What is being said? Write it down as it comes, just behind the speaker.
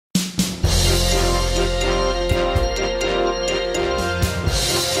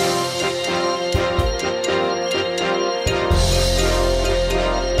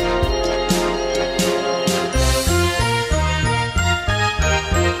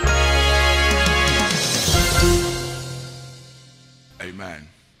Amen.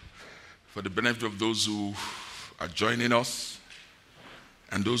 For the benefit of those who are joining us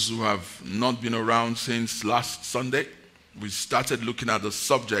and those who have not been around since last Sunday, we started looking at the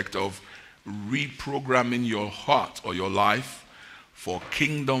subject of reprogramming your heart or your life for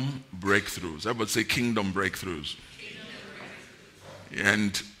kingdom breakthroughs. Everybody say kingdom breakthroughs.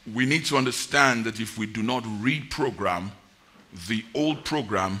 And we need to understand that if we do not reprogram, the old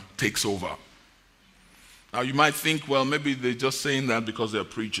program takes over. Now you might think, well, maybe they're just saying that because they're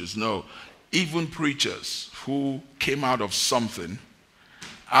preachers. No, even preachers who came out of something,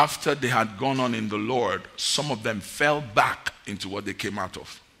 after they had gone on in the Lord, some of them fell back into what they came out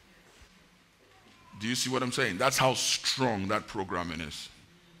of. Do you see what I'm saying? That's how strong that programming is.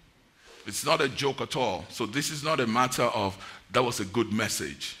 It's not a joke at all. So this is not a matter of, that was a good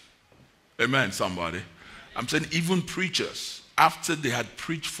message. Amen, somebody. I'm saying even preachers, after they had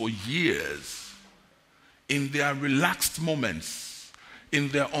preached for years, in their relaxed moments, in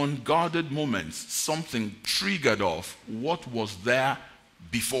their unguarded moments, something triggered off what was there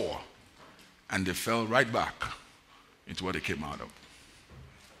before, and they fell right back into what they came out of.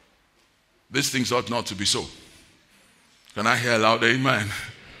 These things ought not to be so. Can I hear a loud amen?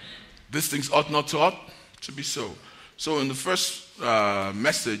 These things ought not to be so. So in the first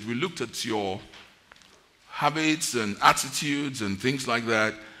message, we looked at your habits and attitudes and things like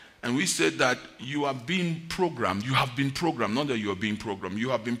that. And we said that you are being programmed. You have been programmed, not that you are being programmed. You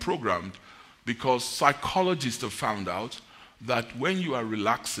have been programmed because psychologists have found out that when you are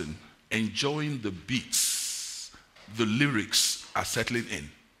relaxing, enjoying the beats, the lyrics are settling in.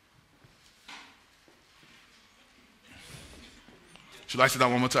 Should I say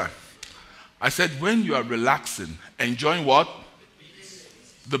that one more time? I said when you are relaxing, enjoying what?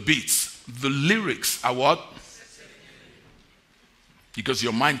 The beats. The lyrics are what? Because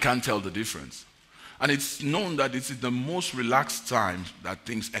your mind can't tell the difference. And it's known that it's the most relaxed time that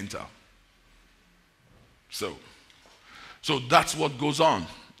things enter. So that's what goes on.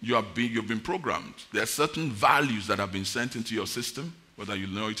 You've been programmed. There are certain values that have been sent into your system, whether you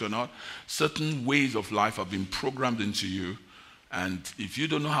know it or not. Certain ways of life have been programmed into you. And if you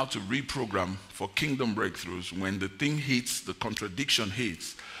don't know how to reprogram for kingdom breakthroughs, when the thing hits, the contradiction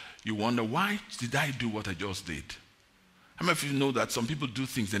hits, you wonder, why did I do what I just did? How many of you know that some people do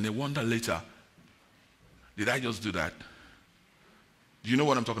things and they wonder later, did I just do that? Do you know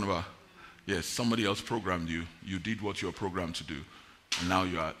what I'm talking about? Yes, somebody else programmed you. You did what you were programmed to do. And now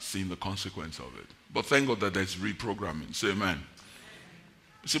you are seeing the consequence of it. But thank God that there's reprogramming. Say amen.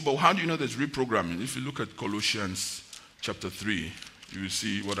 You say, but how do you know there's reprogramming? If you look at Colossians chapter 3, you will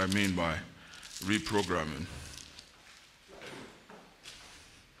see what I mean by reprogramming.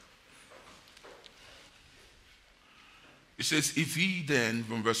 It says, if ye then,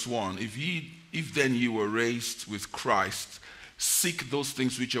 from verse 1, if then ye were raised with Christ, seek those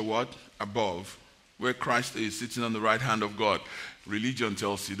things which are what? Above, where Christ is sitting on the right hand of God. Religion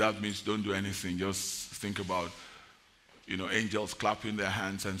tells you that means don't do anything. Just think about, angels clapping their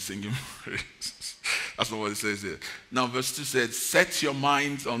hands and singing praise. That's not what it says here. Now verse 2 says, set your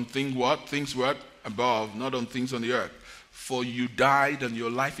minds on things what? Above, not on things on the earth. For you died and your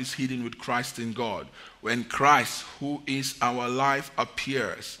life is hidden with Christ in God. When Christ, who is our life,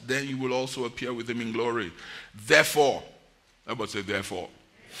 appears, then you will also appear with him in glory. Therefore, everybody say therefore.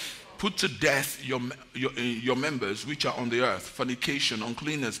 Put to death your members which are on the earth, fornication,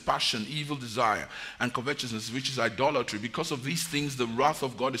 uncleanness, passion, evil desire, and covetousness, which is idolatry. Because of these things, the wrath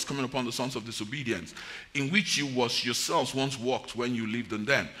of God is coming upon the sons of disobedience, in which you yourselves once walked when you lived in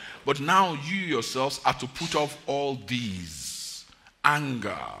them. But now you yourselves are to put off all these.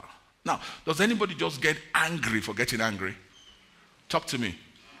 Anger. Now, does anybody just get angry for getting angry? Talk to me.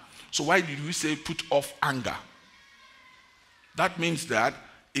 So why did we say put off anger? That means that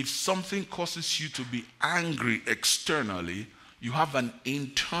if something causes you to be angry externally, you have an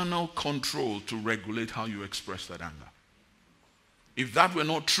internal control to regulate how you express that anger. If that were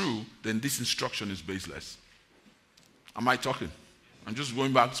not true, then this instruction is baseless. Am I talking? I'm just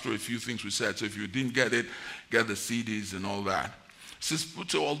going back through a few things we said. So if you didn't get it, get the CDs and all that. It says,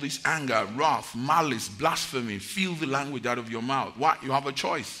 put all this anger, wrath, malice, blasphemy, feel the language out of your mouth. Why? You have a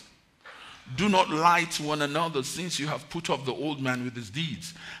choice. Do not lie to one another, since you have put off the old man with his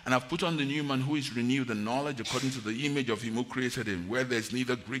deeds, and have put on the new man, who is renewed in knowledge according to the image of him who created him, where there is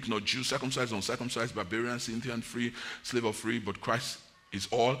neither Greek nor Jew, circumcised or uncircumcised, barbarian, Scythian, free, slave or free, but Christ is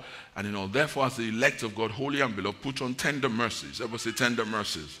all and in all. Therefore, as the elect of God, holy and beloved, put on tender mercies. Everybody say tender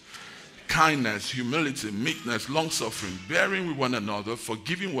mercies. Kindness, humility, meekness, long-suffering, bearing with one another,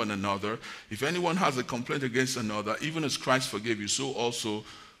 forgiving one another. If anyone has a complaint against another, even as Christ forgave you, so also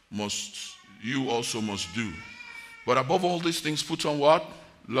you also must do. But above all these things, put on what?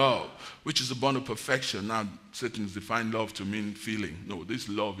 Love, which is the bond of perfection. Now, Satan's defined love to mean feeling. No, this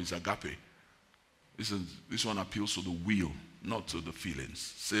love is agape. This one appeals to the will, not to the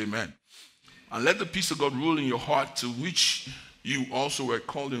feelings. Say amen. And let the peace of God rule in your heart, to which you also were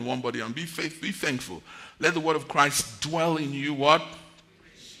called in one body, and be thankful. Let the word of Christ dwell in you, what?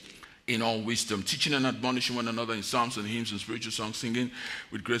 In all wisdom, teaching and admonishing one another in psalms and hymns and spiritual songs, singing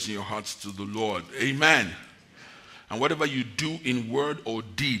with grace in your hearts to the Lord. Amen. And whatever you do in word or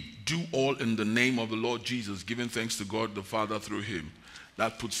deed, do all in the name of the Lord Jesus, giving thanks to God the Father through him.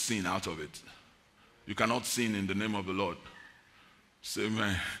 That puts sin out of it. You cannot sin in the name of the Lord. Say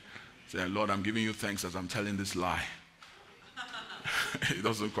amen. Say, Lord, I'm giving you thanks as I'm telling this lie. It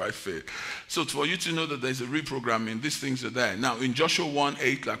doesn't quite fit. So for you to know that there's a reprogramming, these things are there. Now in Joshua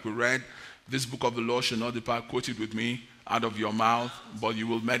 1:8, like we read, this book of the law shall not depart, quoted with me, out of your mouth, but you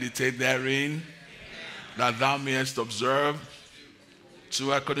will meditate therein, that thou mayest observe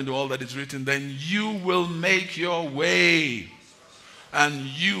to according to all that is written. Then you will make your way, and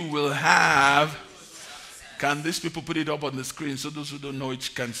you will have. Can these people put it up on the screen so those who don't know it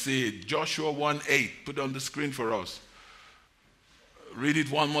can see it? Joshua 1:8, put it on the screen for us. Read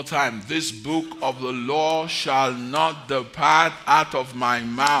it one more time. This book of the law shall not depart out of my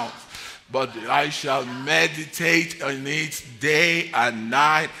mouth, but I shall meditate on it day and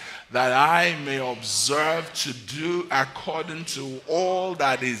night, that I may observe to do according to all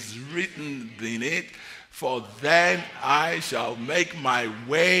that is written in it. For then I shall make my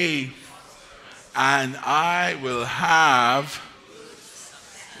way, and I will have.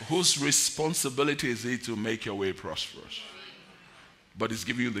 Whose responsibility is it to make your way prosperous? But it's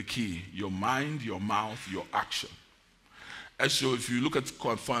giving you the key: your mind, your mouth, your action. And so if you look at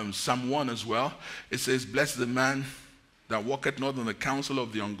Psalm 1 as well, it says, blessed the man that walketh not in the counsel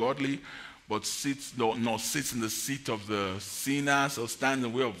of the ungodly, but sits in the seat of the sinners, or stands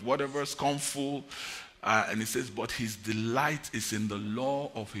in the way of whatever, scornful. And it says, but his delight is in the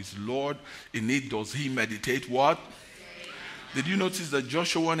law of his Lord. In it does he meditate what? Did you notice that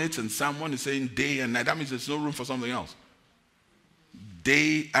Joshua 1:8 and Psalm 1 is saying day and night? That means there's no room for something else.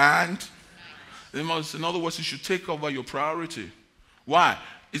 Day and night. In other words, you should take over your priority. Why?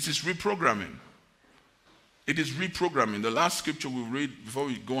 It is reprogramming. It is reprogramming. The last scripture we'll read before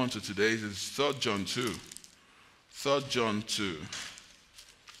we go on to today is 3 John 2. 3 John 2.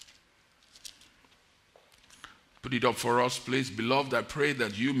 Put it up for us, please. Beloved, I pray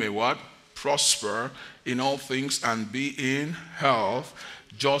that you may what? Prosper in all things and be in health,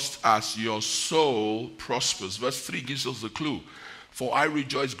 just as your soul prospers. Verse 3 gives us the clue. For I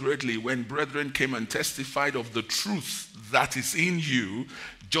rejoiced greatly when brethren came and testified of the truth that is in you,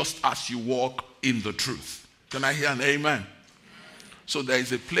 just as you walk in the truth. Can I hear an amen? So there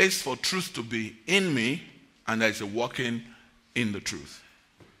is a place for truth to be in me, and there is a walking in the truth.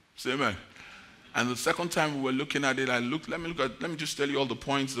 Say amen. And the second time we were looking at it, let me just tell you all the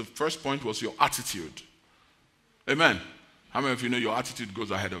points. The first point was your attitude. Amen. How many of you know your attitude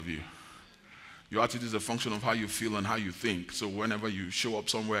goes ahead of you? Your attitude is a function of how you feel and how you think. So whenever you show up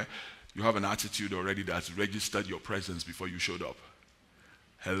somewhere, you have an attitude already that's registered your presence before you showed up.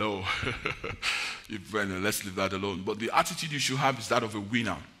 Hello. Let's leave that alone. But the attitude you should have is that of a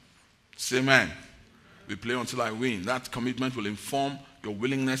winner. Say amen. We play until I win. That commitment will inform your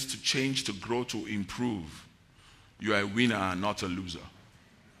willingness to change, to grow, to improve. You are a winner and not a loser.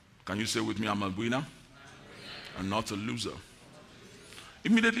 Can you say with me, I'm a winner and not a loser?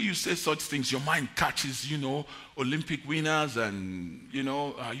 Immediately you say such things, your mind catches, Olympic winners and,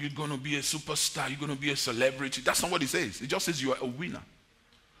 are you going to be a superstar? Are you going to be a celebrity? That's not what it says. It just says you are a winner.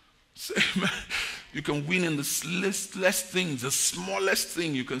 You can win in the less things, the smallest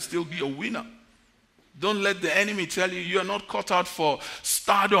thing, you can still be a winner. Don't let the enemy tell you are not cut out for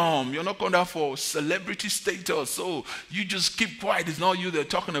stardom. You're not cut out for celebrity status. So you just keep quiet. It's not you they're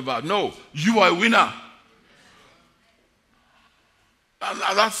talking about. No, you are a winner.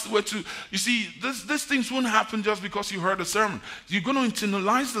 And that's where you see, these things won't happen just because you heard a sermon. You're going to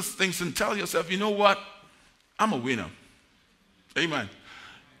internalize these things and tell yourself, you know what? I'm a winner. Amen.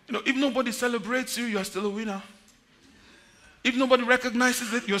 If nobody celebrates you, you're still a winner. If nobody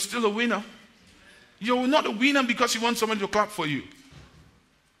recognizes it, you're still a winner. You're not a winner because you want somebody to clap for you.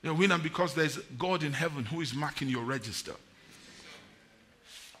 You're a winner because there's God in heaven who is marking your register.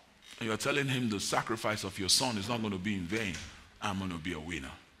 And you're telling him the sacrifice of your son is not going to be in vain. I'm going to be a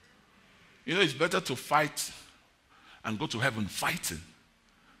winner. It's better to fight and go to heaven fighting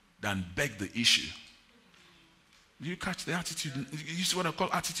than beg the issue. Do you catch the attitude? You see what I call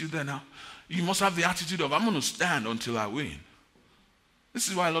attitude there now? You must have the attitude of, I'm going to stand until I win. This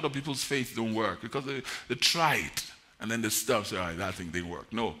is why a lot of people's faith don't work, because they try it. And then the stuff, say, oh, that thing didn't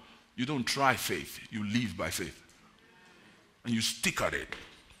work. No, you don't try faith. You live by faith. And you stick at it.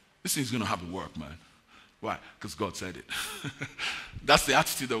 This thing's going to have to work, man. Why? Because God said it. That's the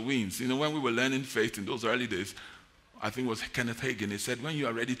attitude that wins. You know, when we were learning faith in those early days, I think it was Kenneth Hagin, he said, when you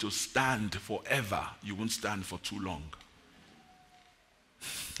are ready to stand forever, you won't stand for too long.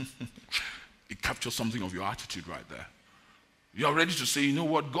 It captures something of your attitude right there. You are ready to say, you know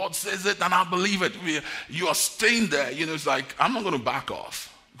what, God says it and I believe it. You are staying there. You know, it's like, I'm not going to back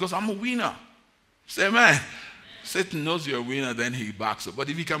off because I'm a winner. Say amen. Satan knows you're a winner, then he backs up. But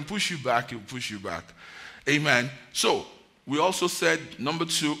if he can push you back, he'll push you back. Amen. So, we also said, number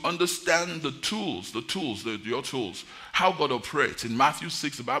 2, understand the tools, your tools, how God operates. In Matthew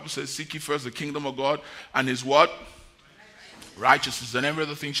 6, the Bible says, seek ye first the kingdom of God and his what? Righteousness, and every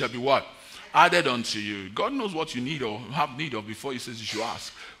other thing shall be what? Added unto you. God knows what you need or have need of before he says you should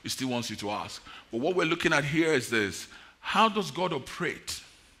ask. He still wants you to ask. But what we're looking at here is this. How does God operate?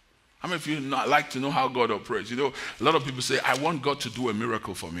 How many of you like to know how God operates? You know, a lot of people say, I want God to do a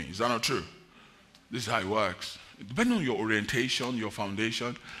miracle for me. Is that not true? This is how it works. Depending on your orientation, your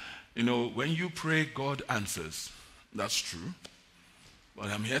foundation, you know, when you pray, God answers. That's true. But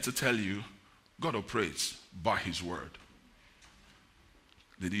I'm here to tell you, God operates by his word.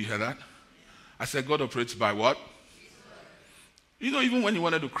 Did you hear that? I said God operates by what? You know, even when he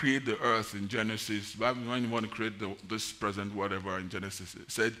wanted to create the earth in Genesis, when he wanted to create this present whatever in Genesis, it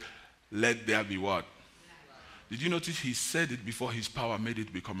said, let there be what? Did you notice he said it before his power made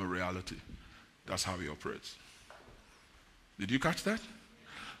it become a reality? That's how he operates. Did you catch that?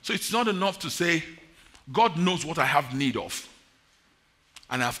 So it's not enough to say, God knows what I have need of.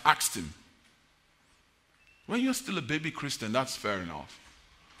 And I've asked him. When you're still a baby Christian, that's fair enough.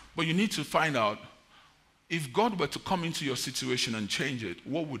 But you need to find out, if God were to come into your situation and change it,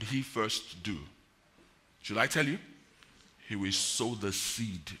 what would he first do? Should I tell you? He will sow the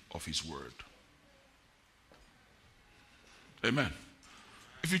seed of his word. Amen.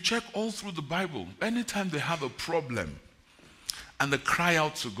 If you check all through the Bible, anytime they have a problem and they cry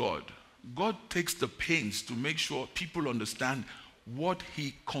out to God, God takes the pains to make sure people understand what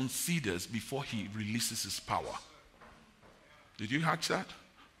he considers before he releases his power. Did you catch that?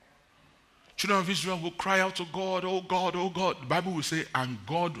 Children of Israel will cry out to God, oh God, oh God. The Bible will say, and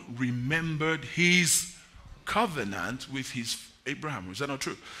God remembered his covenant with his Abraham. Is that not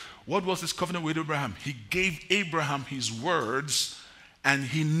true? What was his covenant with Abraham? He gave Abraham his words, and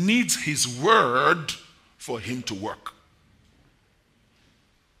he needs his word for him to work.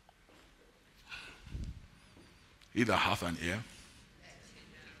 He that hath an ear,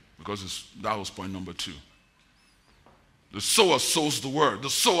 because that was point number 2. The sower sows the word. The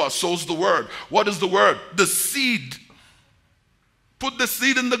sower sows the word. What is the word? The seed. Put the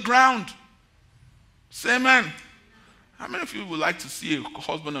seed in the ground. Say amen. How many of you would like to see a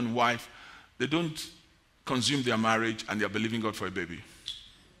husband and wife, they don't consume their marriage and they are believing God for a baby?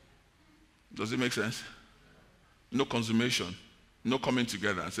 Does it make sense? No consummation. No coming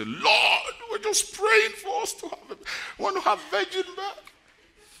together and say, Lord, we're just praying for us to want to have virgin birth.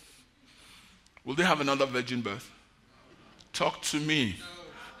 Will they have another virgin birth? Talk to me.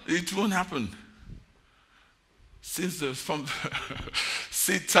 It won't happen. Since from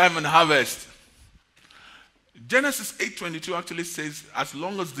seed time and harvest. Genesis 8:22 actually says, as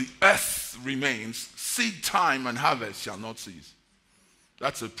long as the earth remains, seed time and harvest shall not cease.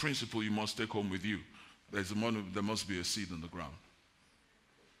 That's a principle you must take home with you. There must be a seed in the ground.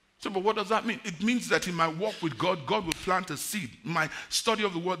 So, but what does that mean? It means that in my walk with God, God will plant a seed. In my study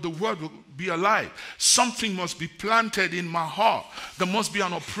of the word will be alive. Something must be planted in my heart. There must be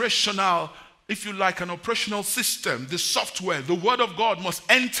an operational, if you like, an operational system, the software. The word of God must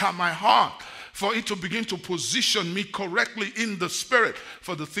enter my heart for it to begin to position me correctly in the spirit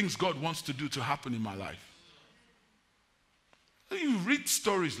for the things God wants to do to happen in my life. You read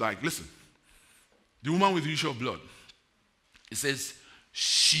stories like, listen, the woman with the issue of blood. It says,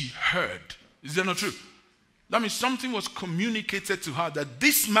 she heard. Is that not true? That means something was communicated to her that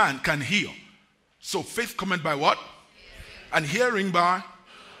this man can heal. So faith cometh by what? And hearing by.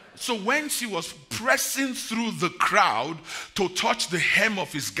 So when she was pressing through the crowd to touch the hem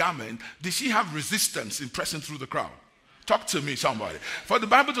of his garment, did she have resistance in pressing through the crowd? Talk to me, somebody. For the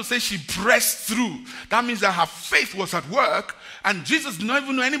Bible to say she pressed through, that means that her faith was at work, and Jesus did not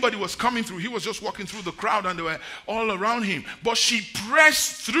even know anybody was coming through. He was just walking through the crowd and they were all around him. But she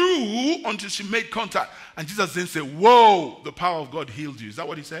pressed through until she made contact. And Jesus then said, whoa, the power of God healed you. Is that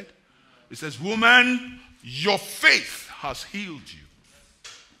what he said? He says, woman, your faith has healed you.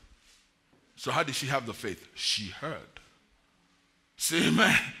 So how did she have the faith? She heard. Say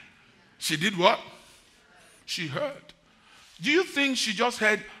amen. She did what? She heard. Do you think she just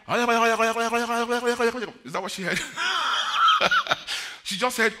heard? Is that what she heard? She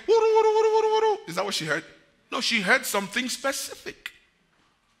just heard. Is that what she heard? No, she heard something specific.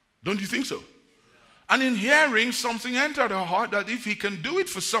 Don't you think so? And in hearing, something entered her heart that if he can do it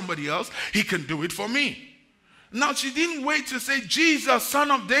for somebody else, he can do it for me. Now, she didn't wait to say, Jesus,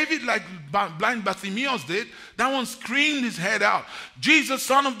 son of David, like blind Bartimaeus did. That one screamed his head out. Jesus,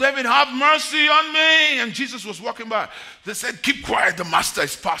 son of David, have mercy on me. And Jesus was walking by. They said, keep quiet, the master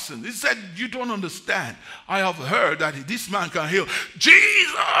is passing. He said, you don't understand. I have heard that this man can heal.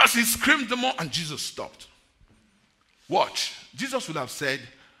 Jesus, he screamed the more. And Jesus stopped. Watch. Jesus would have said,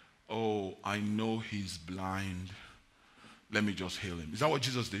 oh, I know he's blind. Let me just heal him. Is that what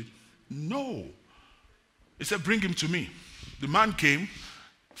Jesus did? No. He said, bring him to me. The man came.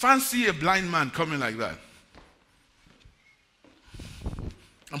 Fancy a blind man coming like that.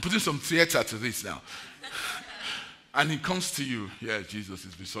 I'm putting some theater to this now. And he comes to you. Yeah, Jesus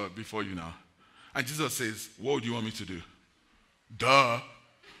is before you now. And Jesus says, what do you want me to do? Duh.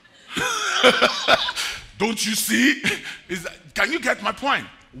 Don't you see? Can you get my point?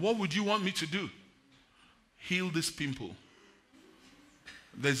 What would you want me to do? Heal this pimple.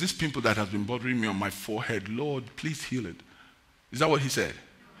 There's this pimple that has been bothering me on my forehead. Lord, please heal it. Is that what he said?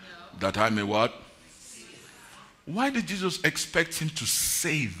 No. That I may what? Why did Jesus expect him to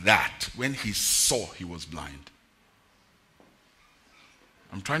say that when he saw he was blind?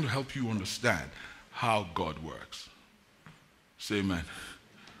 I'm trying to help you understand how God works. Say amen.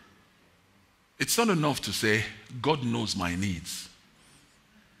 It's not enough to say, God knows my needs.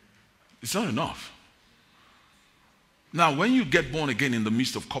 It's not enough. Now, when you get born again in the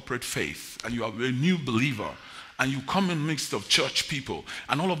midst of corporate faith, and you are a new believer, and you come in the midst of church people,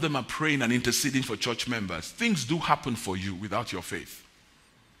 and all of them are praying and interceding for church members, things do happen for you without your faith.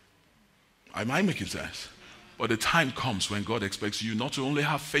 Am I making sense? But the time comes when God expects you not to only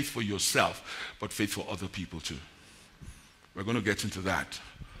have faith for yourself, but faith for other people too. We're going to get into that.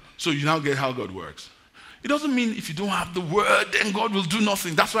 So you now get how God works. It doesn't mean if you don't have the word, then God will do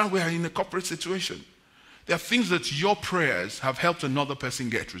nothing. That's why we are in a corporate situation. There are things that your prayers have helped another person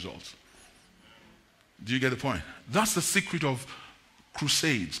get results. Do you get the point? That's the secret of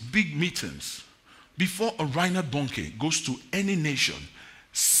crusades, big meetings. Before a Reinhard Bonnke goes to any nation,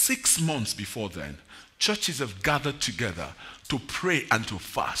 6 months before then, churches have gathered together to pray and to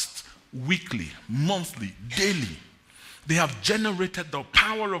fast weekly, monthly, daily. They have generated the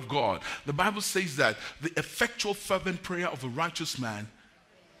power of God. The Bible says that the effectual fervent prayer of a righteous man,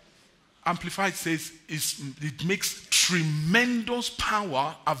 Amplified says, it makes tremendous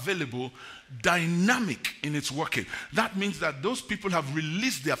power available, dynamic in its working. That means that those people have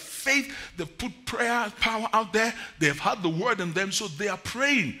released their faith, they've put prayer power out there, they have had the word in them, so they are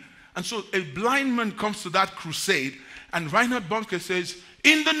praying. And so a blind man comes to that crusade, and Reinhard Bonnke says,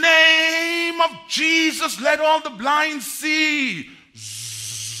 in the name of Jesus, let all the blind see.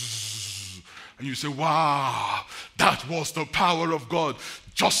 And you say, wow, that was the power of God.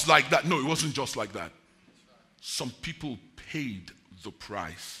 Just like that. No, it wasn't just like that. Some people paid the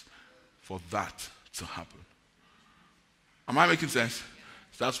price for that to happen. Am I making sense?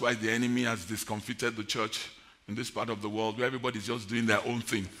 That's why the enemy has discomfited the church in this part of the world where everybody's just doing their own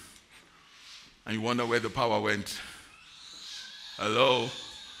thing. And you wonder where the power went. Hello?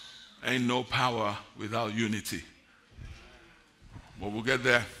 Ain't no power without unity. But we'll get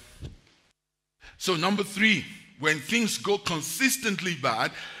there. So number 3, when things go consistently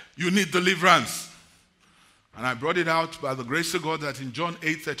bad, you need deliverance. And I brought it out by the grace of God that in John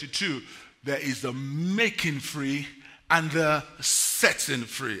 8:32, there is the making free and the setting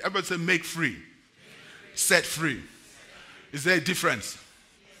free. Everybody say make free. Set free. Is there a difference?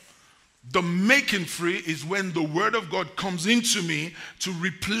 The making free is when the word of God comes into me to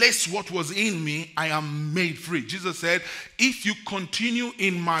replace what was in me. I am made free. Jesus said, if you continue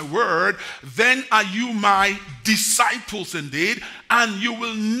in my word, then are you my disciples indeed, and you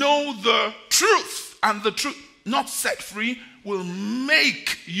will know the truth. And the truth, not set free, will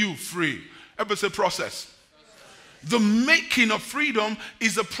make you free. Everybody say process. The making of freedom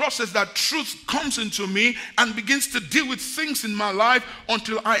is a process that truth comes into me and begins to deal with things in my life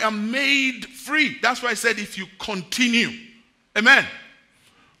until I am made free. That's why I said if you continue. Amen.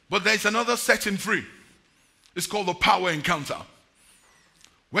 But there's another setting free. It's called the power encounter.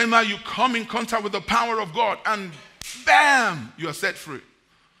 When now you come in contact with the power of God and bam, you are set free.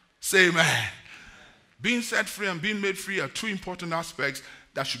 Say amen. Being set free and being made free are two important aspects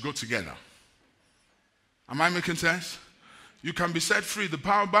that should go together. Am I making sense? You can be set free. The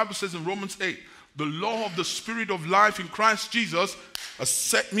Bible says in Romans 8, the law of the Spirit of life in Christ Jesus has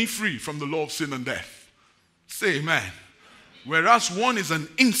set me free from the law of sin and death. Say amen. Whereas one is an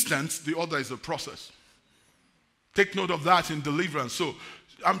instant, the other is a process. Take note of that in deliverance. So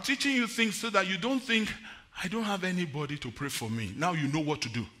I'm teaching you things so that you don't think, I don't have anybody to pray for me. Now you know what to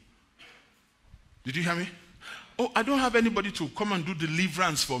do. Did you hear me? Oh, I don't have anybody to come and do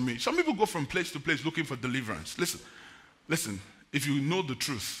deliverance for me. Some people go from place to place looking for deliverance. Listen. If you know the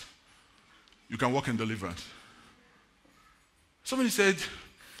truth, you can walk in deliverance. Somebody said,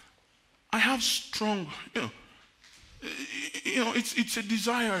 I have strong, it's a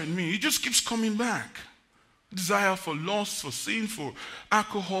desire in me. It just keeps coming back. Desire for lust, for sin, for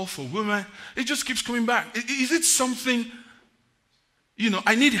alcohol, for women. It just keeps coming back. Is it something,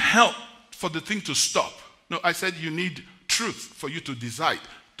 I need help for the thing to stop. No, I said you need truth for you to decide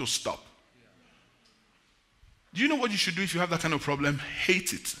to stop. Do you know what you should do if you have that kind of problem?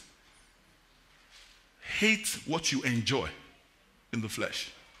 Hate it. Hate what you enjoy in the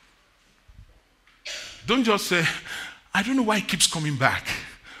flesh. Don't just say, I don't know why it keeps coming back.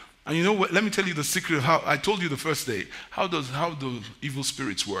 And you know what? Let me tell you the secret of how I told you the first day. How do evil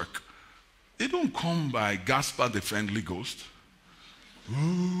spirits work? They don't come by Gaspar the friendly ghost.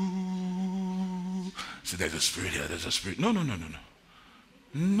 Ooh. So there's a spirit here, there's a spirit. No.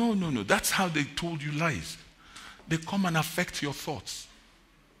 No. That's how they told you lies. They come and affect your thoughts.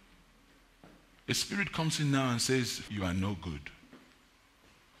 A spirit comes in now and says, you are no good.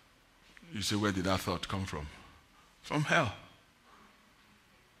 You say, where did that thought come from? From hell.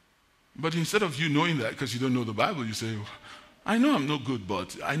 But instead of you knowing that, because you don't know the Bible, you say, I know I'm no good,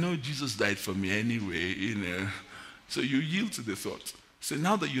 but I know Jesus died for me anyway, So you yield to the thought. So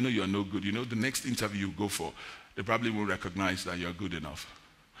now that you know you're no good, the next interview you go for, they probably won't recognize that you're good enough.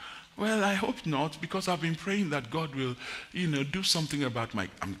 Well, I hope not, because I've been praying that God will, do something about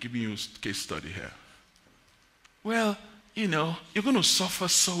I'm giving you a case study here. Well, you're going to suffer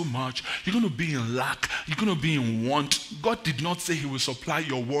so much. You're going to be in lack. You're going to be in want. God did not say he will supply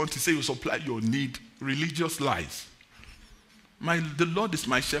your want. He said he will supply your need. Religious lies. The Lord is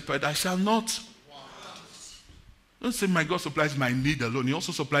my shepherd. I shall not. Don't say my God supplies my need alone. He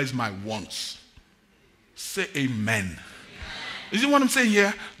also supplies my wants. Say amen. You see what I'm saying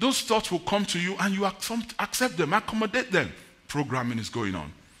here? Those thoughts will come to you and you accept them, accommodate them. Programming is going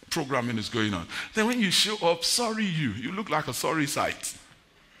on. Then when you show up, you look like a sorry sight.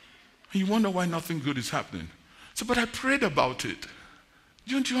 And you wonder why nothing good is happening. So, but I prayed about it.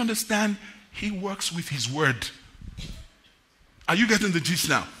 Don't you understand? He works with his word. Are you getting the gist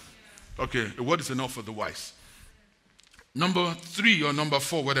now? Okay, the word is enough for the wise. Number 3 or number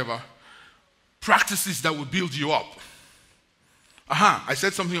 4, whatever. Practices that will build you up. I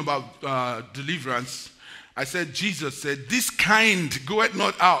said something about deliverance. I said, Jesus said, this kind goeth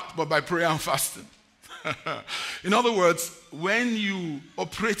not out, but by prayer and fasting. In other words, when you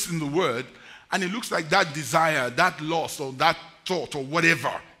operate in the word, and it looks like that desire, that loss, or that thought, or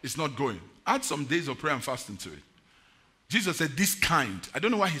whatever is not going, add some days of prayer and fasting to it. Jesus said, this kind. I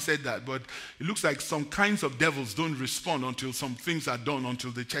don't know why he said that, but it looks like some kinds of devils don't respond until some things are done,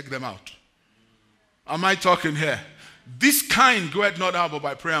 until they check them out. Am I talking here? This kind goeth not out but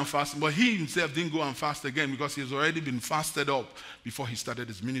by prayer and fasting. But he himself didn't go and fast again because he's already been fasted up before he started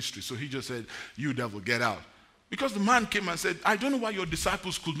his ministry. So he just said, you devil, get out. Because the man came and said, I don't know why your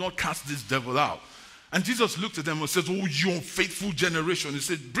disciples could not cast this devil out. And Jesus looked at them and said, oh, you unfaithful generation. He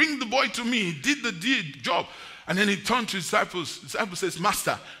said, bring the boy to me. He did the job. And then he turned to his disciples. The disciple says,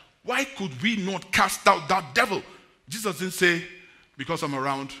 Master, why could we not cast out that devil? Jesus didn't say, because I'm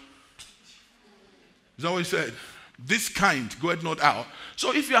around. Is that what he said? This kind goeth not out.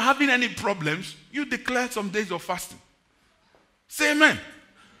 So if you're having any problems, you declare some days of fasting. Say amen.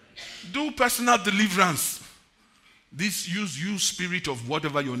 Do personal deliverance. This you spirit of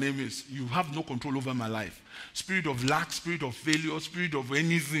whatever your name is. You have no control over my life. Spirit of lack, spirit of failure, spirit of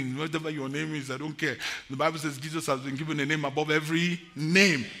anything, whatever your name is, I don't care. The Bible says Jesus has been given a name above every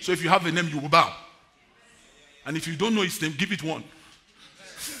name. So if you have a name, you will bow. And if you don't know his name, give it one.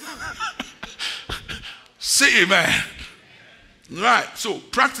 Say amen. Right, so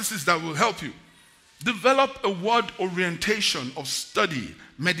practices that will help you. Develop a word orientation of study,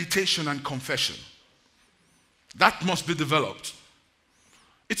 meditation, and confession. That must be developed.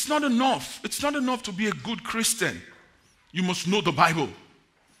 It's not enough. It's not enough to be a good Christian. You must know the Bible.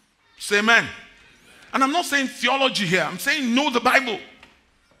 Say amen. And I'm not saying theology here. I'm saying know the Bible.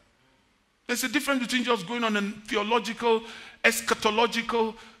 There's a difference between just going on a theological,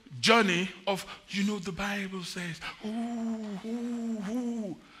 eschatological journey of, the Bible says,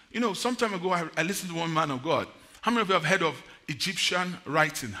 ooh. Some time ago, I listened to one man of God. How many of you have heard of Egyptian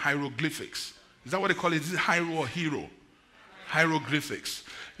writing, hieroglyphics? Is that what they call it? Is it hiero or hero? Hieroglyphics.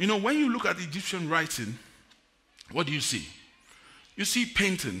 When you look at Egyptian writing, what do you see? You see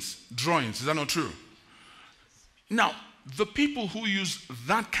paintings, drawings. Is that not true? Now, the people who used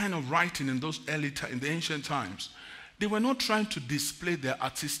that kind of writing in those in the ancient times, they were not trying to display their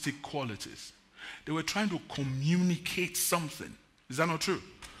artistic qualities. They were trying to communicate something. Is that not true?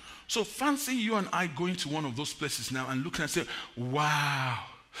 So fancy you and I going to one of those places now and looking and saying, wow,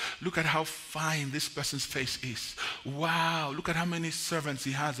 look at how fine this person's face is. Wow, look at how many servants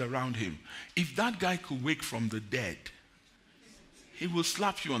he has around him. If that guy could wake from the dead, he will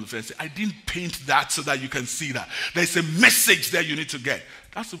slap you on the face and say, I didn't paint that so that you can see that. There's a message there you need to get.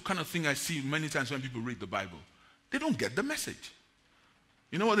 That's the kind of thing I see many times when people read the Bible. They don't get the message.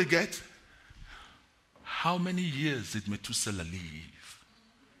 You know what they get? How many years did Methuselah live?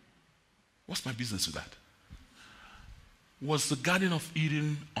 What's my business with that? Was the Garden of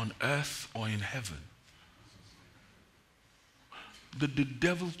Eden on earth or in heaven? Did the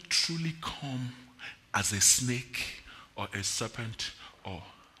devil truly come as a snake or a serpent? Or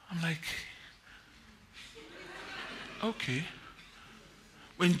I'm like, okay.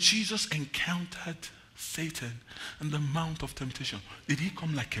 When Jesus encountered Satan in the Mount of Temptation, did he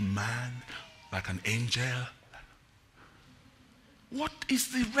come like a man, like an angel? What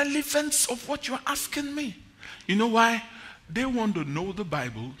is the relevance of what you're asking me? You know why? They want to know the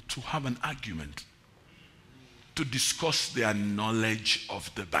Bible to have an argument, to discuss their knowledge of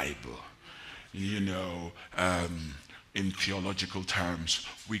the Bible. You know, in theological terms,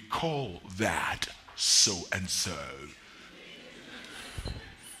 we call that so and so.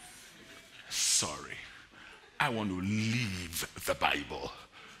 Sorry, I want to leave the Bible.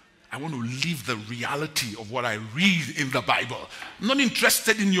 I want to live the reality of what I read in the Bible. I'm not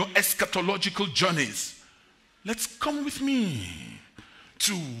interested in your eschatological journeys. Let's come with me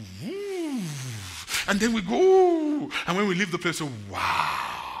to, and then we go, and when we leave the place,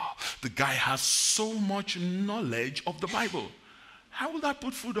 wow, the guy has so much knowledge of the Bible. How will that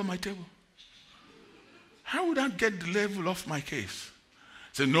put food on my table? How would that get the level off my case?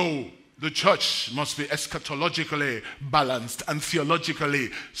 Say, no, the church must be eschatologically balanced and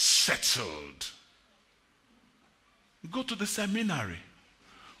theologically settled. Go to the seminary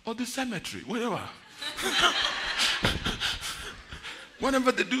or the cemetery, whatever.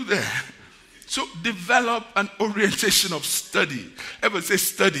 Whatever they do there. So develop an orientation of study. Everybody say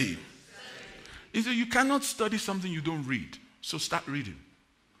study. You cannot study something you don't read. So start reading.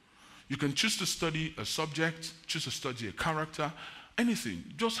 You can choose to study a subject, choose to study a character, anything.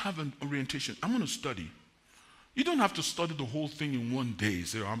 Just have an orientation. I'm going to study. You don't have to study the whole thing in one day.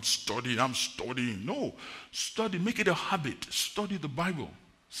 Say, I'm studying. No. Study. Make it a habit. Study the Bible.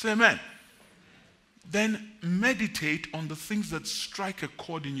 Say amen. Then meditate on the things that strike a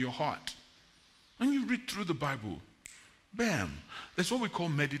chord in your heart. When you read through the Bible, bam. That's what we call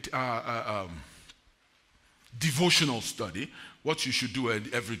devotional study, what you should do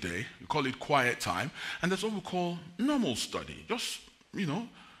every day. We call it quiet time. And that's what we call normal study. Just,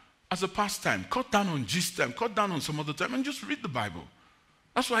 as a pastime. Cut down on gist time, cut down on some other time, and just read the Bible.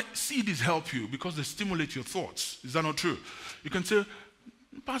 That's why CDs help you, because they stimulate your thoughts. Is that not true? You can say,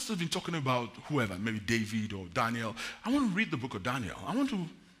 the pastor's been talking about whoever, maybe David or Daniel. I want to read the book of Daniel.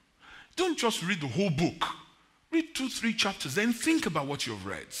 Don't just read the whole book. Read 2-3 chapters, then think about what you've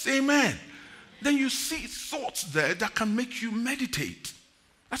read. Say amen. Then you see thoughts there that can make you meditate.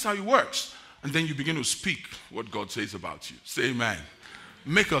 That's how it works. And then you begin to speak what God says about you. Say amen.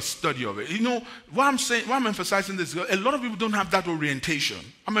 Make a study of it. Why I'm emphasizing this, a lot of people don't have that orientation.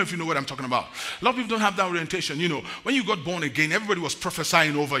 How many of you know what I'm talking about? A lot of people don't have that orientation. When you got born again, everybody was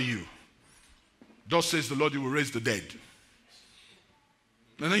prophesying over you. Thus says the Lord, you will raise the dead.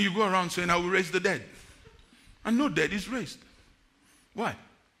 And then you go around saying, I will raise the dead. And no dead is raised. Why?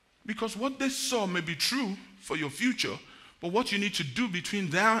 Because what they saw may be true for your future, but what you need to do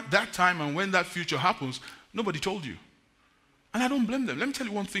between that time and when that future happens, nobody told you. And I don't blame them. Let me tell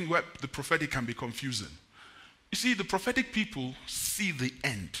you one thing where the prophetic can be confusing. You see, the prophetic people see the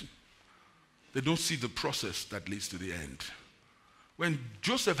end. They don't see the process that leads to the end. When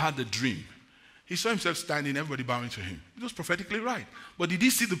Joseph had the dream, he saw himself standing, everybody bowing to him. It was prophetically right. But did he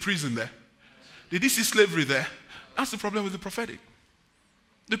see the prison there? Did he see slavery there? That's the problem with the prophetic.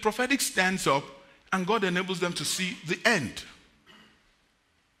 The prophetic stands up and God enables them to see the end.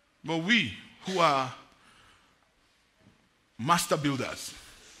 But we who are master builders,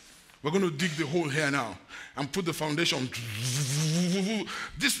 we're going to dig the hole here now and put the foundation.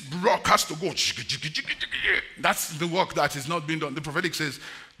 This rock has to go. That's the work that is not being done. The prophetic says,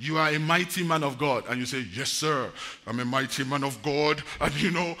 you are a mighty man of God. And you say, yes, sir, I'm a mighty man of God. And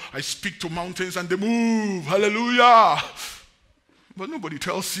I speak to mountains and they move. Hallelujah. But nobody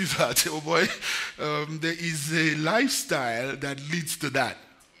tells you that, oh boy. There is a lifestyle that leads to that.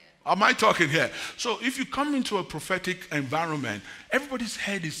 Am I talking here? So if you come into a prophetic environment, everybody's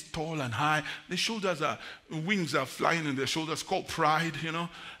head is tall and high. The wings are flying in their shoulders, called pride, you know.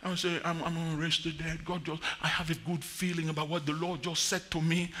 I would say, I'm going to raise the dead. I have a good feeling about what the Lord just said to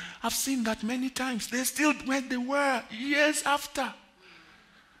me. I've seen that many times. They're still where they were years after.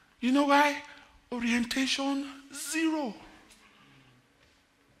 You know why? Orientation, zero.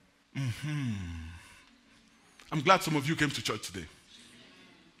 I'm glad some of you came to church today.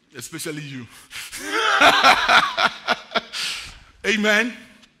 Especially you. Amen.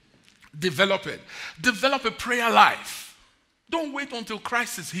 Develop it. Develop a prayer life. Don't wait until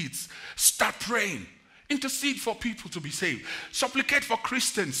crisis hits. Start praying. Intercede for people to be saved. Supplicate for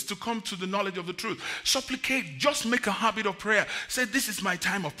Christians to come to the knowledge of the truth. Supplicate. Just make a habit of prayer. Say, this is my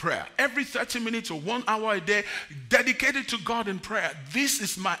time of prayer. Every 30 minutes or 1 hour a day, dedicated to God in prayer. This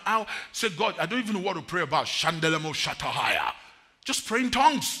is my hour. Say, God, I don't even know what to pray about. Shandelemo Shatahaya. Just pray in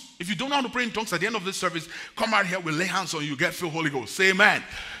tongues. If you don't know how to pray in tongues at the end of this service, come out here, we'll lay hands on you, get filled Holy Ghost. Say amen.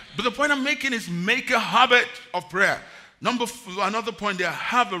 But the point I'm making is make a habit of prayer. Another point there,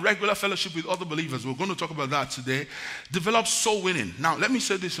 have a regular fellowship with other believers. We're going to talk about that today. Develop soul winning. Now, let me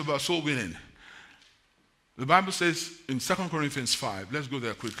say this about soul winning. The Bible says in 2 Corinthians 5, let's go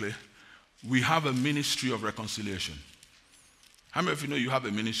there quickly. We have a ministry of reconciliation. How many of you know you have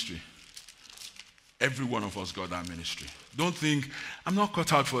a ministry? Every one of us got that ministry. Don't think, I'm not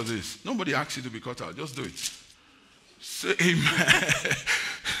cut out for this. Nobody asked you to be cut out. Just do it. Say amen.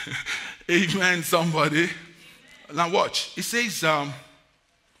 Amen, somebody. Now watch. It says,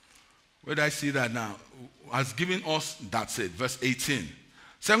 where do I see that now? Has given us, that's it, verse 18.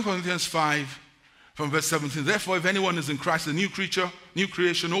 2 Corinthians 5, from verse 17. Therefore, if anyone is in Christ, a new creature, new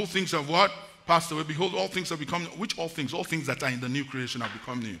creation, all things have what? Passed away. Behold, all things have become, which all things? All things that are in the new creation have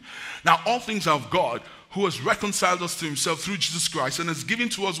become new. Now, all things are of God, who has reconciled us to himself through Jesus Christ and has given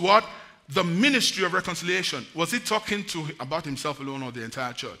to us what? The ministry of reconciliation. Was he talking about himself alone or the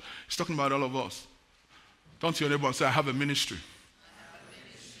entire church? He's talking about all of us. Turn to your neighbor and say, I have a ministry.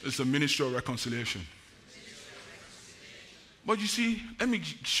 It's a ministry of reconciliation. But you see, let me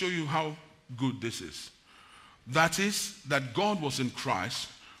show you how good this is. That is, that God was in Christ,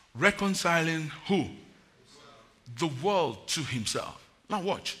 reconciling who? The world to himself. Now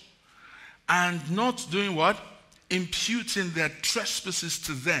watch. And not doing what? Imputing their trespasses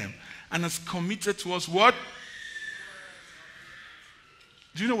to them. And has committed to us what?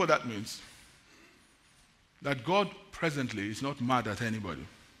 Do you know what that means? That God presently is not mad at anybody.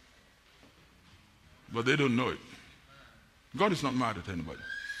 But they don't know it. God is not mad at anybody.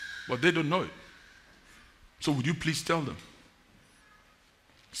 But they don't know it. So would you please tell them?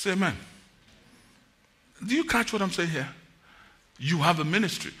 Say amen. Do you catch what I'm saying here? You have a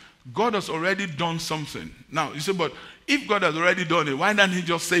ministry. God has already done something. Now, you say, but if God has already done it, why don't he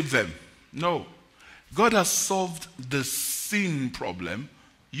just save them? No. God has solved the sin problem.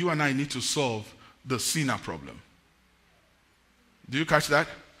 You and I need to solve the sinner problem. Do you catch that?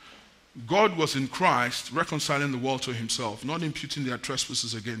 God was in Christ reconciling the world to himself, not imputing their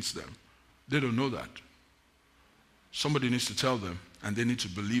trespasses against them. They don't know that. Somebody needs to tell them, and they need to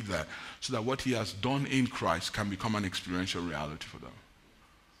believe that, so that what he has done in Christ can become an experiential reality for them.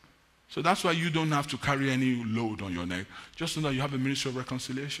 So that's why you don't have to carry any load on your neck. Just know that you have a ministry of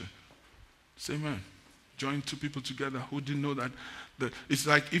reconciliation. Say amen. Join two people together who didn't know that. It's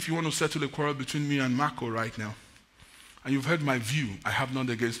like if you want to settle a quarrel between me and Marco right now, and you've heard my view, I have none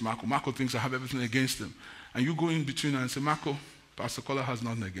against Marco. Marco thinks I have everything against him. And you go in between and say, Marco, Pastor Kola has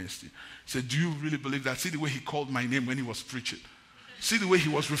nothing against you. He said, do you really believe that? See the way he called my name when he was preaching. See the way he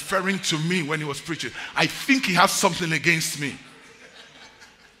was referring to me when he was preaching. I think he has something against me.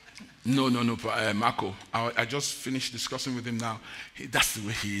 No, Marco. I just finished discussing with him now. That's the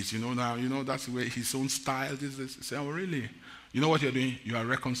way he is, now. That's the way his own style is. I say, oh, really? You know what you're doing? You are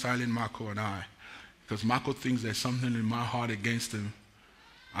reconciling Marco and I. Because Marco thinks there's something in my heart against him.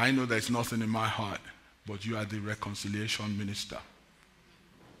 I know there's nothing in my heart, but you are the reconciliation minister.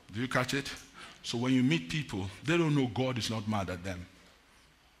 Do you catch it? So when you meet people, they don't know God is not mad at them.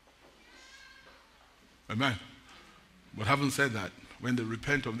 Amen. But having said that, when they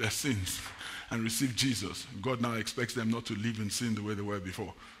repent of their sins and receive Jesus, God now expects them not to live in sin the way they were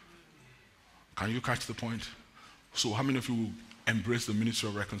before. Can you catch the point? So how many of you will embrace the ministry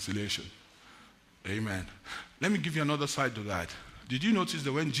of reconciliation? Amen. Let me give you another side to that. Did you notice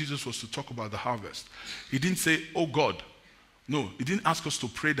that when Jesus was to talk about the harvest, he didn't say, oh God. No, he didn't ask us to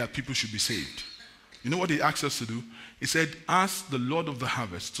pray that people should be saved. You know what he asked us to do? He said, ask the Lord of the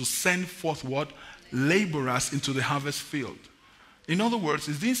harvest to send forth what? Laborers into the harvest field. In other words,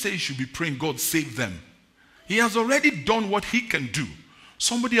 it didn't say you should be praying, God save them. He has already done what he can do.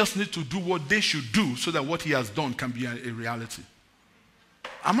 Somebody else needs to do what they should do so that what he has done can be a reality.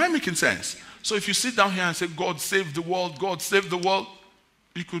 Am I making sense? So if you sit down here and say, God save the world, God save the world,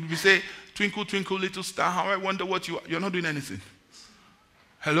 you could be say, twinkle, twinkle, little star, how I wonder what you're not doing anything.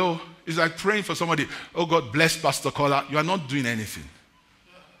 Hello? It's like praying for somebody, oh God, bless Pastor Kola. You are not doing anything.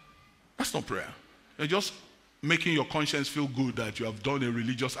 That's not prayer. You're just making your conscience feel good that you have done a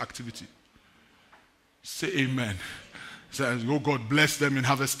religious activity. Say amen. Say, oh God, bless them in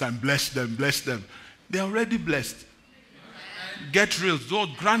harvest time. Bless them, bless them. They're already blessed. Get real. Lord,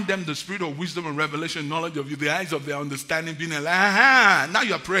 grant them the spirit of wisdom and revelation, knowledge of you, the eyes of their understanding being like, now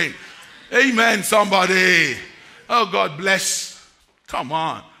you're praying. Amen, somebody. Oh, God bless. Come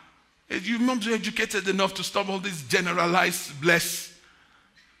on. You must be educated enough to stop all this generalized bless.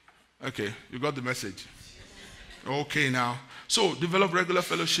 Okay, you got the message. Okay, now. So, develop regular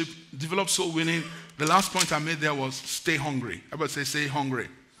fellowship, develop soul winning. The last point I made there was stay hungry. Everybody say hungry.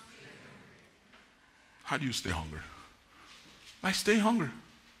 How do you stay hungry? I stay hungry.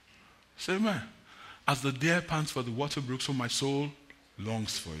 Say amen. As the deer pants for the water brook, so my soul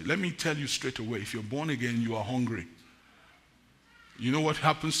longs for it. Let me tell you straight away, if you're born again, you are hungry. You know what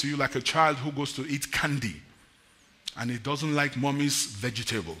happens to you like a child who goes to eat candy and it doesn't like mommy's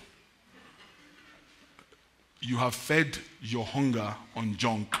vegetable. You have fed your hunger on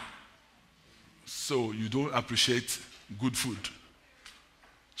junk, so you don't appreciate good food.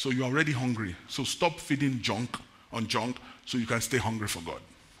 So you're already hungry. So stop feeding junk on junk so you can stay hungry for God.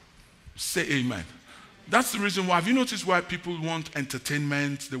 Say amen. That's the reason why. Have you noticed why people want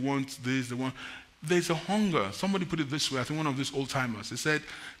entertainment? They want this, they want... There's a hunger. Somebody put it this way. I think one of these old timers. They said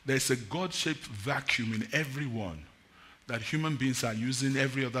there's a God-shaped vacuum in everyone that human beings are using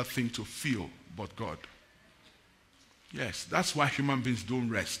every other thing to fill but God. Yes, that's why human beings don't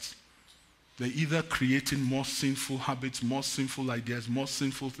rest. They're either creating more sinful habits, more sinful ideas, more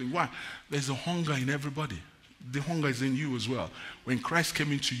sinful things. Why? There's a hunger in everybody. The hunger is in you as well. When Christ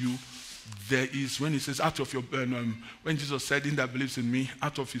came into you, there is, when he says, out of your, when Jesus said, in that believes in me,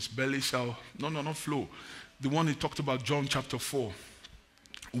 out of his belly shall, not flow. The one he talked about, John chapter 4.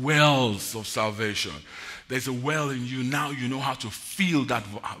 Wells of salvation. There's a well in you. Now you know how to feel that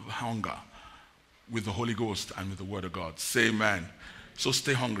hunger with the Holy Ghost and with the Word of God. Say amen. So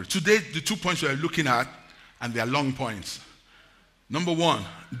stay hungry. Today, the 2 points we are looking at, and they are long points. Number 1,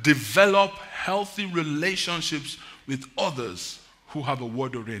 develop healthy relationships with others who have a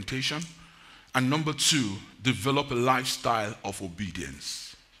word orientation. And number 2, develop a lifestyle of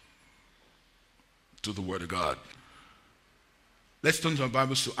obedience to the Word of God. Let's turn to our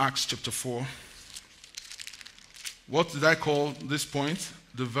Bibles to Acts chapter 4. What did I call this point?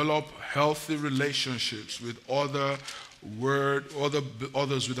 Develop healthy relationships with others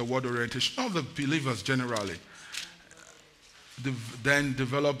with a word orientation, other believers generally. Then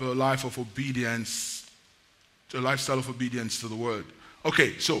develop a life of obedience, a lifestyle of obedience to the Word.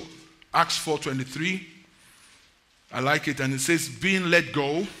 Okay, so Acts 4:23. I like it, and it says, being let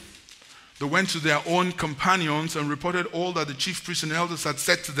go, they went to their own companions and reported all that the chief priests and elders had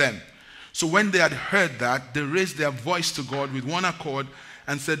said to them. So when they had heard that, they raised their voice to God with one accord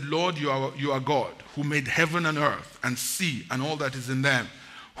and said, Lord, you are God, who made heaven and earth and sea and all that is in them,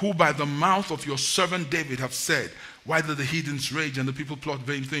 who by the mouth of your servant David have said, why do the heathens rage and the people plot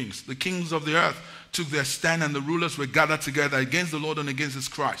vain things? The kings of the earth took their stand, and the rulers were gathered together against the Lord and against his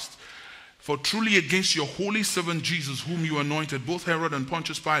Christ. For truly against your holy servant Jesus, whom you anointed, both Herod and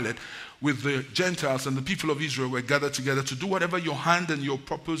Pontius Pilate, with the Gentiles and the people of Israel were gathered together to do whatever your hand and your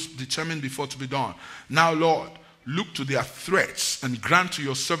purpose determined before to be done. Now, Lord, look to their threats and grant to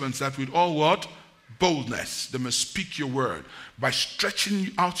your servants that with all what? Boldness they must speak your word by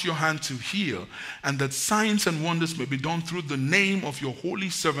stretching out your hand to heal, and that signs and wonders may be done through the name of your holy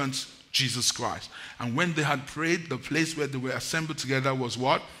servant Jesus Christ. And when they had prayed, the place where they were assembled together was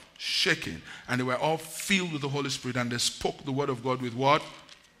what? Shaking. And they were all filled with the Holy Spirit, and they spoke the word of God with what?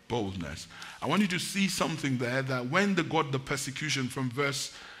 Boldness. I want you to see something there, that when they got the persecution from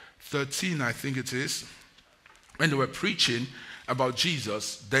verse 13, I think it is, when they were preaching about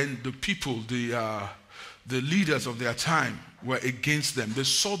Jesus, then the people, the leaders of their time were against them. They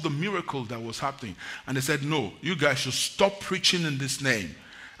saw the miracle that was happening, and they said, no, you guys should stop preaching in this name.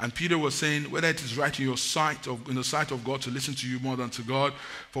 And Peter was saying, whether it is right in your sight, or in the sight of God, to listen to you more than to God,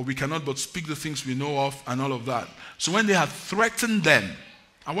 for we cannot but speak the things we know of, and all of that. So when they had threatened them,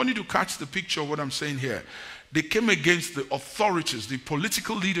 I want you to catch the picture of what I'm saying here. They came against the authorities, the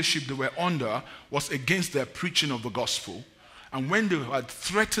political leadership they were under was against their preaching of the gospel. And when they had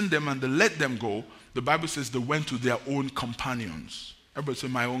threatened them and they let them go, The Bible says they went to their own companions. Everybody say,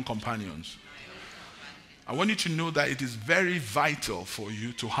 my own companions. I want you to know that it is very vital for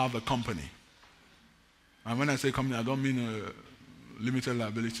you to have a company. And when I say company, I don't mean a limited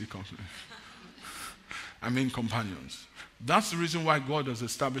liability company. I mean companions. That's the reason why God has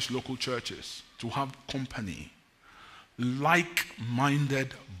established local churches, to have company.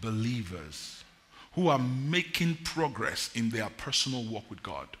 Like-minded believers who are making progress in their personal walk with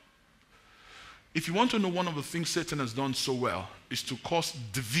God. If you want to know one of the things Satan has done so well, is to cause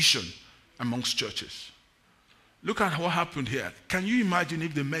division amongst churches. Look at what happened here. Can you imagine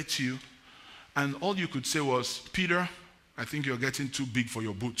if they met you and all you could say was, Peter, I think you're getting too big for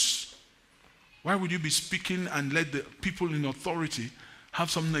your boots. Why would you be speaking and let the people in authority have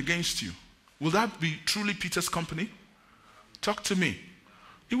something against you? Will that be truly Peter's company? Talk to me.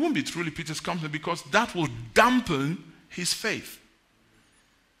 It won't be truly Peter's company, because that will dampen his faith.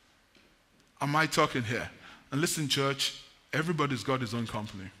 Am I talking here? And listen, church, everybody's got his own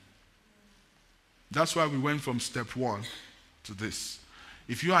company. That's why we went from step 1 to this.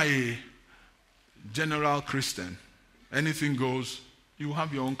 If you are a general Christian, anything goes, you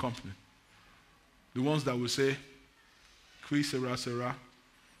have your own company. The ones that will say, qui sera, sera,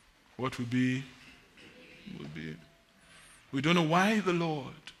 what will be, will be. We don't know why the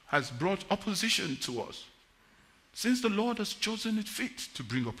Lord has brought opposition to us, since the Lord has chosen it fit to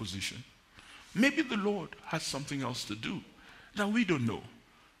bring opposition. Maybe the Lord has something else to do that we don't know.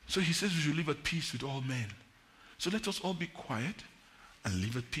 So he says we should live at peace with all men. So let us all be quiet and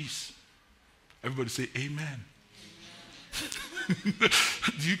live at peace. Everybody say amen.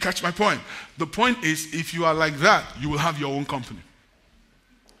 Do you catch my point? The point is, if you are like that, you will have your own company.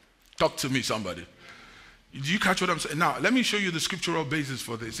 Talk to me, somebody. Do you catch what I'm saying? Now, let me show you the scriptural basis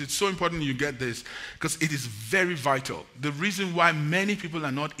for this. It's so important you get this, because it is very vital. The reason why many people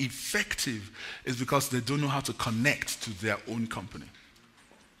are not effective is because they don't know how to connect to their own company.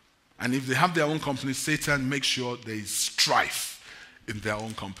 And if they have their own company, Satan makes sure there is strife in their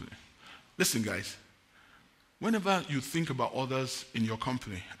own company. Listen, guys. Whenever you think about others in your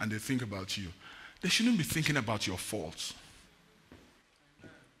company and they think about you, they shouldn't be thinking about your faults.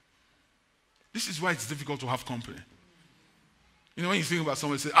 This is why it's difficult to have company. You know, when you think about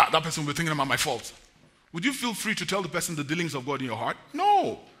someone, you say, that person will be thinking about my fault. Would you feel free to tell the person the dealings of God in your heart?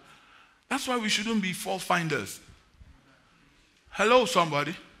 No. That's why we shouldn't be fault finders. Hello,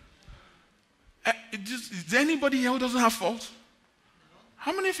 somebody. Is there anybody here who doesn't have fault?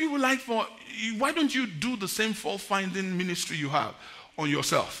 How many of you would like why don't you do the same fault finding ministry you have on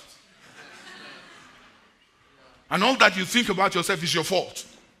yourself? And all that you think about yourself is your fault.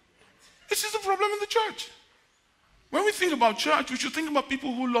 This is the problem in the church. When we think about church, we should think about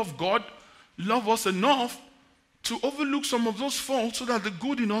people who love God, love us enough to overlook some of those faults so that the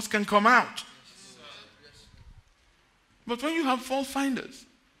good in us can come out. But when you have fault finders,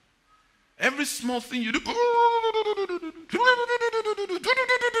 every small thing you do,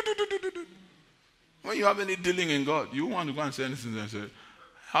 when you have any dealing in God, you want to go and say anything and say,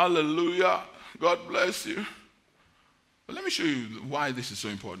 hallelujah, God bless you. But let me show you why this is so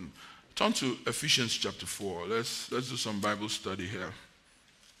important. Turn to Ephesians chapter 4. Let's do some Bible study here.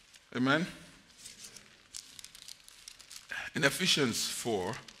 Amen? In Ephesians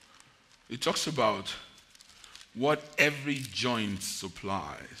 4, it talks about what every joint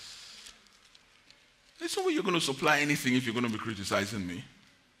supplies. There's no way you're going to supply anything if you're going to be criticizing me.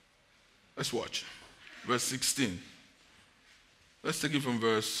 Let's watch. Verse 16. Let's take it from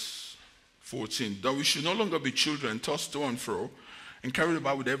verse 14. That we should no longer be children tossed to and fro and carried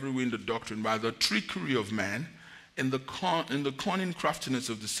about with every wind of doctrine by the trickery of man in the cunning craftiness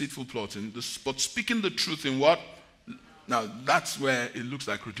of deceitful plotting, but speaking the truth in what? Now, that's where it looks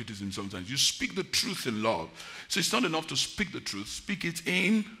like criticism sometimes. You speak the truth in love. So it's not enough to speak the truth. Speak it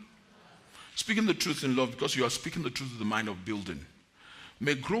in... Speaking the truth in love, because you are speaking the truth of the mind of building.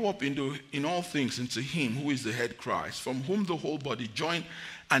 May grow up in all things into him who is the head, Christ, from whom the whole body joined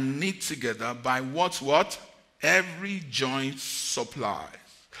and knit together by what? Every joint supplies,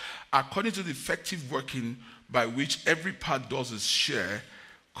 according to the effective working by which every part does its share,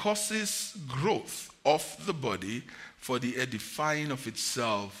 causes growth of the body for the edifying of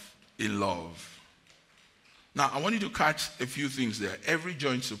itself in love. Now, I want you to catch a few things there. Every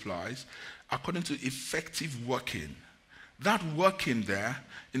joint supplies, according to effective working. That working there,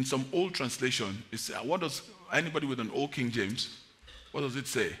 in some old translation, is what does anybody with an old King James, what does it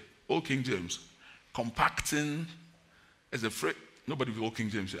say? Old King James. Compacting as a phrase. Nobody with old King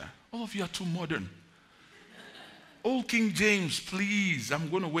James here. All of you are too modern. Old King James, please. I'm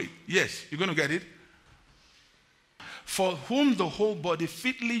going to wait. Yes, you're going to get it. For whom the whole body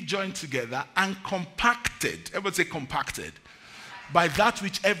fitly joined together and compacted, everybody say compacted, by that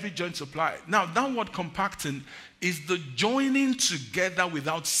which every joint supplies. Now, that word compacting is the joining together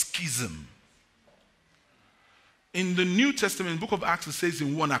without schism. In the New Testament, the book of Acts, it says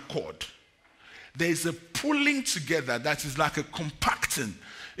in one accord. There is a pulling together that is like a compacting.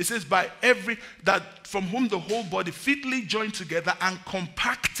 It says by every, that from whom the whole body fitly joined together and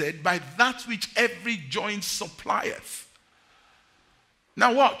compacted by that which every joint supplieth.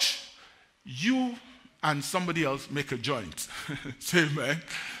 Now watch. You and somebody else make a joint. Say amen.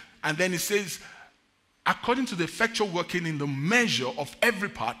 And then it says, according to the effectual working in the measure of every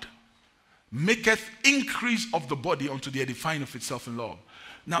part, maketh increase of the body unto the edifying of itself in love.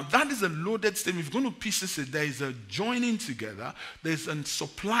 Now that is a loaded statement. If you're going to pieces it, there is a joining together. There's a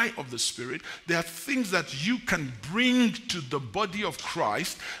supply of the Spirit. There are things that you can bring to the body of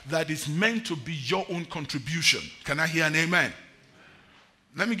Christ that is meant to be your own contribution. Can I hear an amen?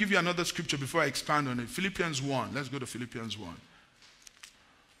 Let me give you another scripture before I expand on it. Philippians 1. Let's go to Philippians 1.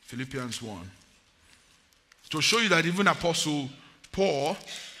 Philippians 1. To show you that even Apostle Paul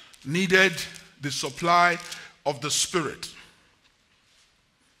needed the supply of the Spirit.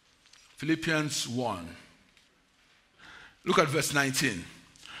 Philippians 1. Look at verse 19.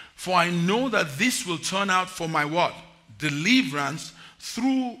 For I know that this will turn out for my what? Deliverance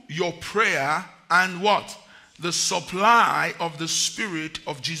through your prayer and what? The supply of the Spirit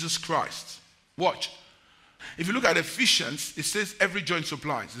of Jesus Christ. Watch. If you look at Ephesians, it says every joint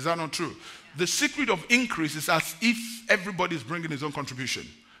supplies. Is that not true? The secret of increase is as if everybody is bringing his own contribution.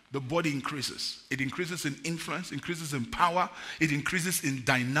 The body increases. It increases in influence, increases in power, it increases in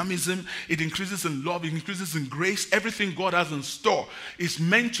dynamism, it increases in love, it increases in grace. Everything God has in store is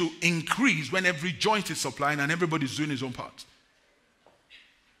meant to increase when every joint is supplying and everybody's doing his own part.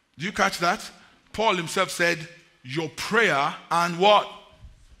 Do you catch that? Paul himself said, your prayer and what?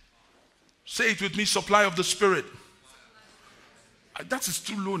 Say it with me, supply of the Spirit. That is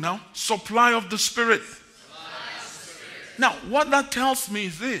too low now. Supply of the Spirit. Now, what that tells me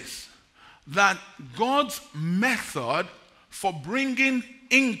is this, that God's method for bringing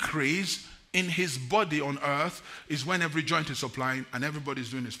increase in his body on earth is when every joint is supplying and everybody's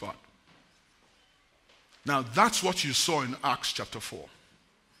doing his part. Now, that's what you saw in Acts chapter 4.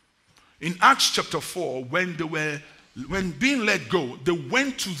 In Acts chapter 4, when being let go, they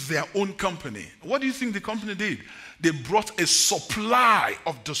went to their own company. What do you think the company did? They brought a supply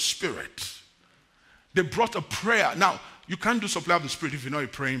of the Spirit. They brought a prayer. Now, you can't do supply of the Spirit if you're not a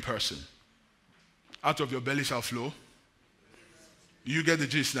praying person. Out of your belly shall flow. You get the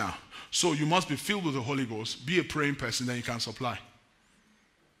gist now. So you must be filled with the Holy Ghost. Be a praying person, then you can supply.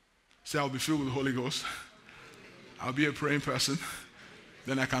 Say, I'll be filled with the Holy Ghost. I'll be a praying person,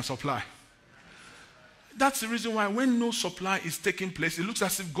 then I can supply. That's the reason why when no supply is taking place, it looks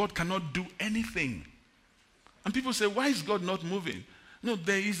as if God cannot do anything. And people say, why is God not moving? No,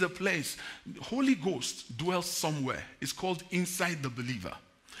 there is a place. The Holy Ghost dwells somewhere. It's called inside the believer.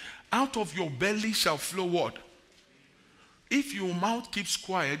 Out of your belly shall flow what? If your mouth keeps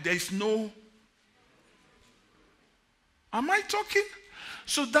quiet, there is no... Am I talking?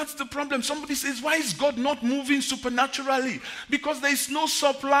 So that's the problem. Somebody says, why is God not moving supernaturally? Because there is no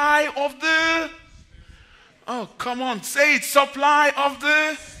supply of the... Oh, come on. Say it. Supply of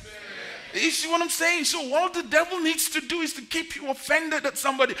the... You see what I'm saying? So all the devil needs to do is to keep you offended at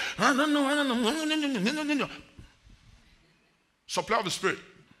somebody. Supply of the Spirit.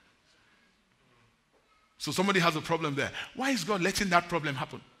 So somebody has a problem there. Why is God letting that problem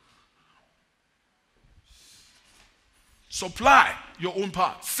happen? Supply your own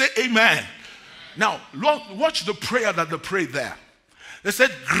part. Say amen. Now, watch the prayer that they prayed there. They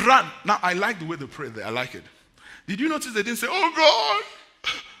said, grant. Now, I like the way they prayed there. I like it. Did you notice they didn't say, oh God,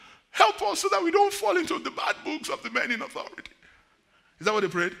 help us so that we don't fall into the bad books of the men in authority? Is that what they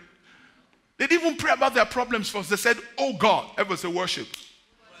prayed? They didn't even pray about their problems first. They said, oh God. Everyone say worship.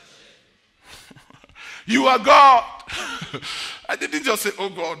 You are God. I didn't just say, oh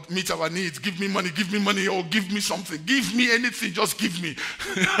God, meet our needs. Give me money, or give me something. Give me anything, just give me.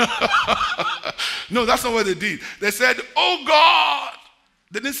 No, that's not what they did. They said, oh God.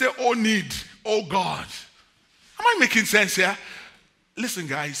 They didn't say, oh need, oh God. Am I making sense here? Listen,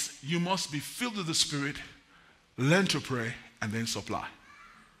 guys, you must be filled with the Spirit, learn to pray, and then supply.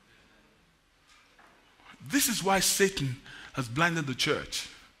 This is why Satan has blinded the church.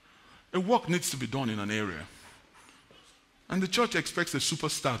 A work needs to be done in an area. And the church expects a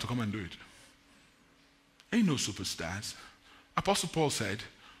superstar to come and do it. Ain't no superstars. Apostle Paul said,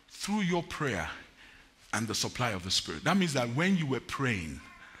 through your prayer and the supply of the Spirit. That means that when you were praying,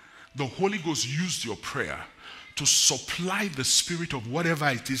 the Holy Ghost used your prayer to supply the spirit of whatever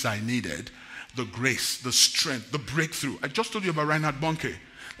it is I needed, the grace, the strength, the breakthrough. I just told you about Reinhard Bonnke.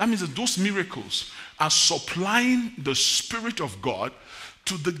 That means that those miracles are supplying the Spirit of God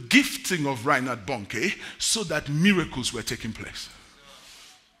to the gifting of Reinhard Bonnke so that miracles were taking place.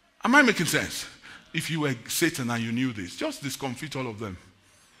 Am I making sense? If you were Satan and you knew this, just discomfit all of them.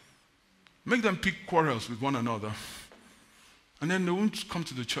 Make them pick quarrels with one another. And then they won't come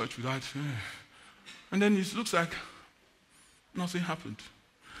to the church without... And then it looks like nothing happened.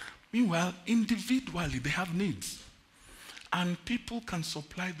 Meanwhile, individually, they have needs. And people can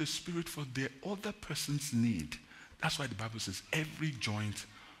supply the Spirit for their other person's need. That's why the Bible says every joint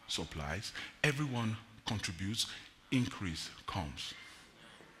supplies, everyone contributes, increase comes.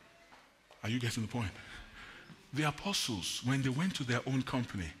 Are you getting the point? The apostles, when they went to their own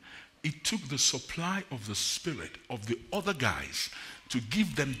company, it took the supply of the Spirit of the other guys to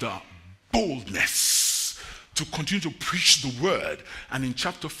give them the boldness to continue to preach the word. And in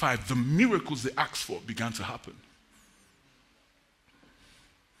chapter 5, the miracles they asked for began to happen.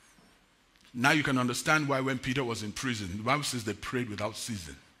 Now you can understand why when Peter was in prison, the Bible says they prayed without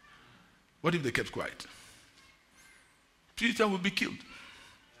ceasing. What if they kept quiet? Peter would be killed.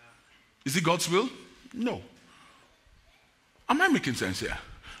 Is it God's will? No. Am I making sense here?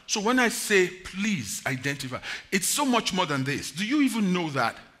 So when I say, please identify, it's so much more than this. Do you even know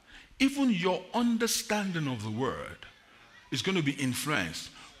that even your understanding of the word is going to be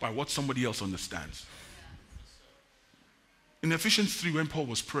influenced by what somebody else understands? In Ephesians 3, when Paul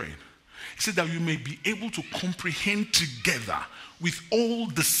was praying, he said that you may be able to comprehend together with all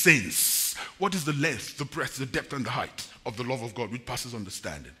the saints what is the length, the breadth, the depth, and the height of the love of God which passes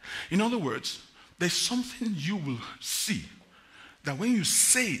understanding. In other words, there's something you will see that when you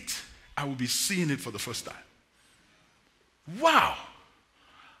say it, I will be seeing it for the first time. Wow!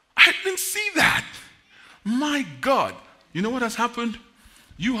 I didn't see that. My God. You know what has happened?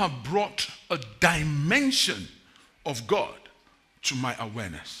 You have brought a dimension of God to my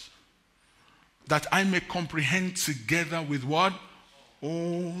awareness. That I may comprehend together with what?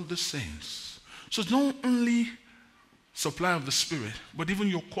 All the saints. So it's not only supply of the Spirit, but even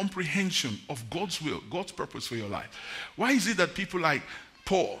your comprehension of God's will, God's purpose for your life. Why is it that people like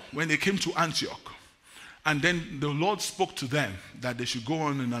Paul, when they came to Antioch, and then the Lord spoke to them that they should go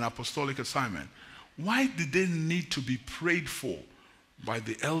on in an apostolic assignment, why did they need to be prayed for by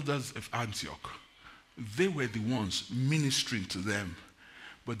the elders of Antioch? They were the ones ministering to them,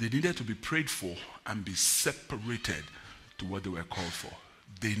 but they needed to be prayed for and be separated to what they were called for.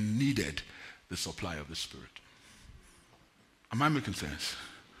 They needed the supply of the Spirit. Am I making sense?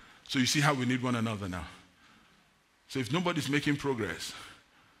 So you see how we need one another now. So if nobody's making progress,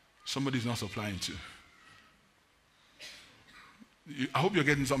 somebody's not supplying too. I hope you're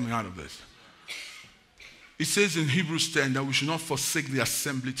getting something out of this. It says in Hebrews 10 that we should not forsake the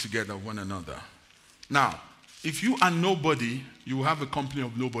assembly together of one another. Now, if you are nobody, you will have a company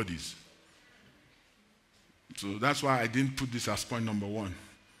of nobodies. So that's why I didn't put this as point number 1.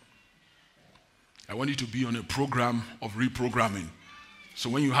 I want you to be on a program of reprogramming. So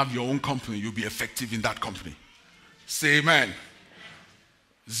when you have your own company, you'll be effective in that company. Say amen.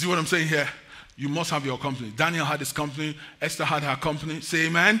 See what I'm saying here? You must have your company. Daniel had his company. Esther had her company. Say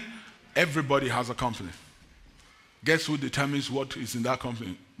amen. Everybody has a company. Guess who determines what is in that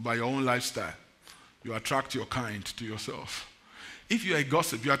company? By your own lifestyle. You attract your kind to yourself. If you're a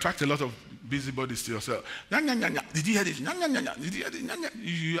gossip, you attract a lot of busybodies to yourself. Did you hear this? Did you hear this?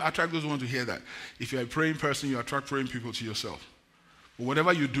 You attract those who want to hear that. If you're a praying person, you attract praying people to yourself. But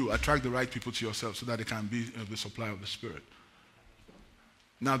whatever you do, attract the right people to yourself so that they can be the supply of the Spirit.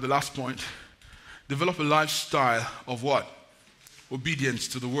 Now, the last point. Develop a lifestyle of what? Obedience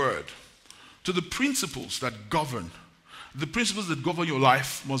to the Word. To the principles that govern. The principles that govern your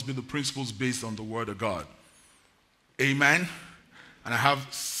life must be the principles based on the Word of God. Amen? And I have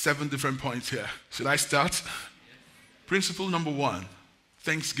 7 different points here. Should I start? Principle number 1,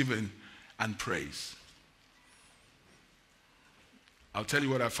 thanksgiving and praise. I'll tell you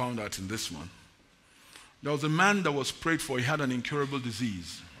what I found out in this one. There was a man that was prayed for. He had an incurable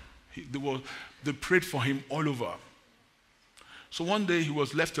disease. They prayed for him all over. So one day he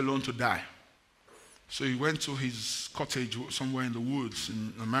was left alone to die. So he went to his cottage somewhere in the woods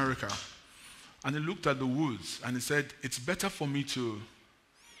in America. And he looked at the woods and he said, it's better for me to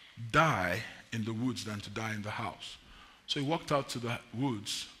die in the woods than to die in the house. So he walked out to the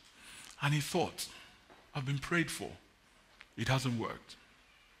woods and he thought, I've been prayed for. It hasn't worked.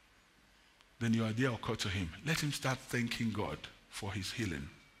 Then the idea occurred to him. Let him start thanking God for his healing.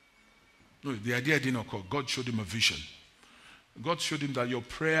 No, the idea didn't occur. God showed him a vision. God showed him that your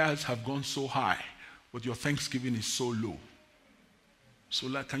prayers have gone so high, but your thanksgiving is so low. So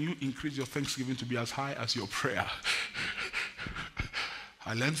like, can you increase your thanksgiving to be as high as your prayer?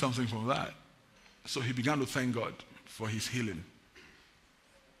 I learned something from that. So he began to thank God for his healing.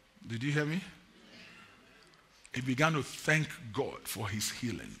 Did you hear me? He began to thank God for his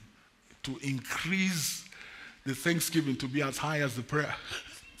healing, to increase the thanksgiving to be as high as the prayer.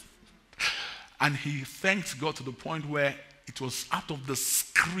 And he thanked God to the point where it was out of the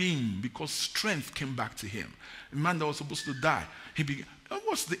scream because strength came back to him. A man that was supposed to die.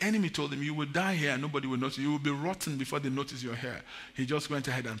 What's the enemy told him? You will die here and nobody will notice. You will be rotten before they notice your hair. He just went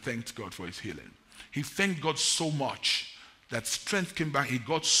ahead and thanked God for his healing. He thanked God so much that strength came back. He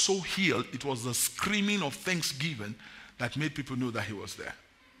got so healed. It was the screaming of thanksgiving that made people know that he was there.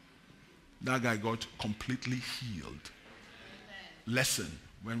 That guy got completely healed. Amen. Lesson,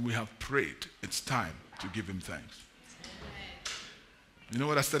 when we have prayed, it's time to give him thanks. Amen. You know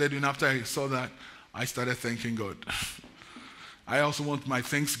what I started doing after I saw that? I started thanking God. I also want my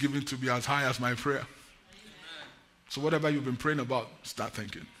thanksgiving to be as high as my prayer. Amen. So whatever you've been praying about, start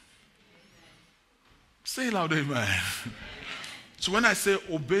thanking. Amen. Say loud, amen. Amen. So when I say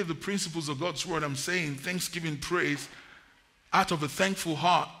obey the principles of God's word, I'm saying thanksgiving, praise, out of a thankful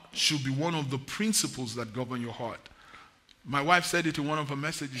heart should be one of the principles that govern your heart. My wife said it in one of her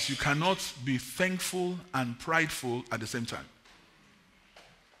messages, you cannot be thankful and prideful at the same time.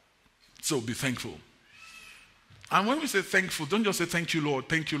 So be thankful. And when we say thankful, don't just say thank you, Lord,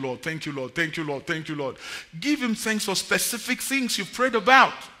 thank you, Lord, thank you, Lord, thank you, Lord, thank you, Lord. Give him thanks for specific things you've prayed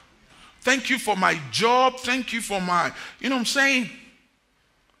about. Thank you for my job. Thank you for my, you know what I'm saying?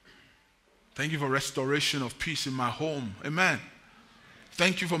 Thank you for restoration of peace in my home. Amen.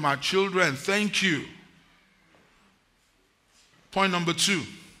 Thank you for my children. Thank you. Point number 2.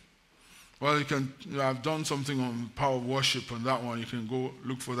 Well, I've done something on power of worship on that one. You can go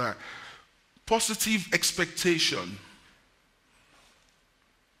look for that. Positive expectation.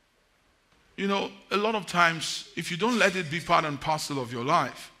 You know, a lot of times, if you don't let it be part and parcel of your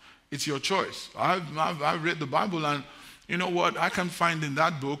life, it's your choice. I've read the Bible, and you know what? I can find in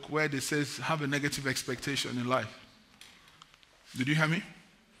that book where it says have a negative expectation in life. Did you hear me?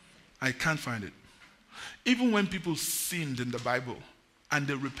 I can't find it. Even when people sinned in the Bible and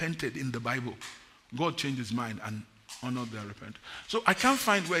they repented in the Bible, God changed his mind and honored their repentance. So I can't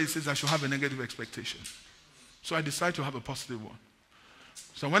find where it says I should have a negative expectation. So I decide to have a positive one.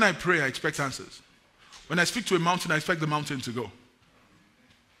 So when I pray, I expect answers. When I speak to a mountain, I expect the mountain to go.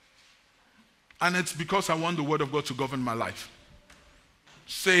 And it's because I want the word of God to govern my life.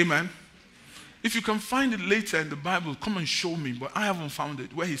 Say amen. If you can find it later in the Bible, come and show me. But I haven't found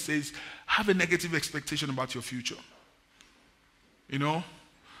it where he says, have a negative expectation about your future. You know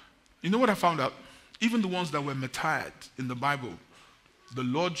what I found out? Even the ones that were martyred in the Bible, the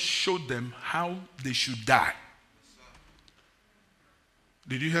Lord showed them how they should die.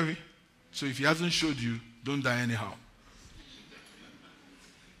 Did you hear me? So if he hasn't showed you, don't die anyhow.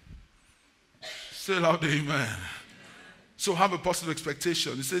 Say loud, amen. So have a positive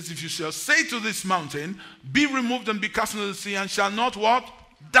expectation. It says, if you shall say to this mountain, be removed and be cast into the sea, and shall not what?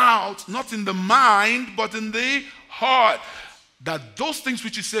 Doubt, not in the mind, but in the heart, that those things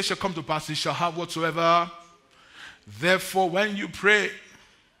which you say shall come to pass, you shall have whatsoever. Therefore, when you pray,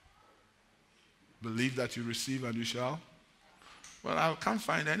 believe that you receive and you shall. Well, I can't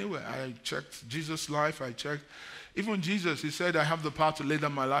find anywhere. I checked Jesus' life. I checked. Even Jesus, he said, I have the power to lay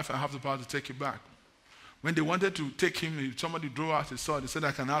down my life. I have the power to take it back. When they wanted to take him, somebody drew out his sword. He said,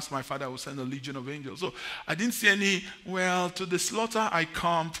 I can ask my father, I will send a legion of angels. So I didn't see any, well, to the slaughter I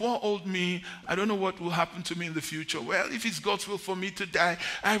come. Poor old me. I don't know what will happen to me in the future. Well, if it's God's will for me to die,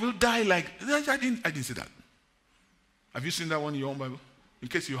 I will die like, I didn't see that. Have you seen that one in your own Bible? In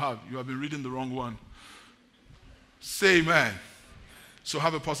case you have been reading the wrong one. Say amen. So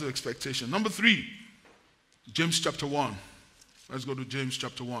have a positive expectation. Number 3, James chapter 1. Let's go to James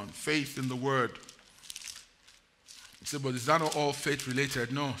chapter 1. Faith in the word. You say, but is that not all faith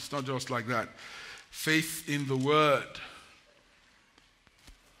related? No, it's not just like that. Faith in the word.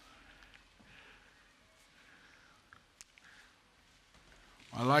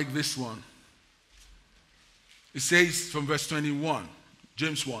 I like this one. It says from verse 21,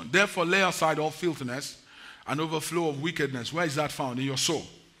 James 1, therefore lay aside all filthiness and overflow of wickedness. Where is that found? In your soul.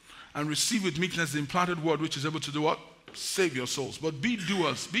 And receive with meekness the implanted word, which is able to do what? Save your souls. But be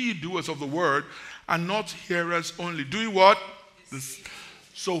ye doers of the word, and not hearers only. Doing what?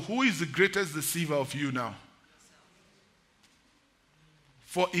 So who is the greatest deceiver of you now?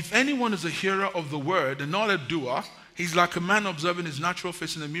 For if anyone is a hearer of the word and not a doer, He's like a man observing his natural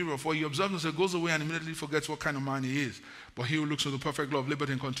face in the mirror. For he observes himself, goes away and immediately forgets what kind of man he is. But he who looks to the perfect law of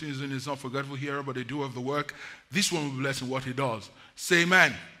liberty and continues in it is not forgetful hearer, but a doer of the work. This one will be blessed in what he does. Say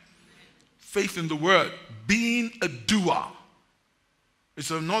amen. Faith in the word. Being a doer.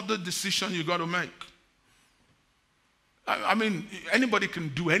 It's another decision you got to make. I mean, anybody can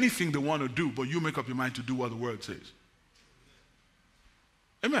do anything they want to do, but you make up your mind to do what the word says.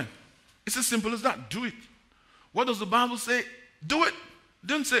 Amen. It's as simple as that. Do it. What does the Bible say? Do it.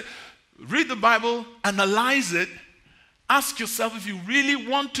 Don't say, read the Bible, analyze it, ask yourself if you really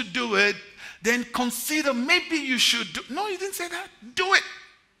want to do it, then consider maybe you should do. No, you didn't say that. Do it.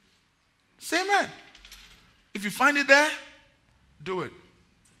 Say amen. If you find it there, do it.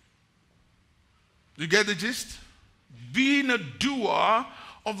 You get the gist? Being a doer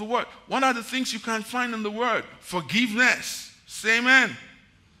of the word. One of the things you can find in the word, forgiveness. Say amen.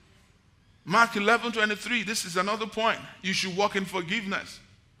 Mark 11:23, this is another point. You should walk in forgiveness.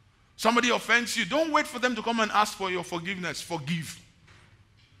 Somebody offends you, don't wait for them to come and ask for your forgiveness. Forgive.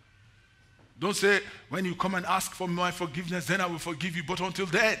 Don't say, when you come and ask for my forgiveness, then I will forgive you. But until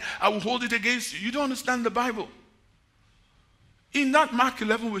then, I will hold it against you. You don't understand the Bible. In that Mark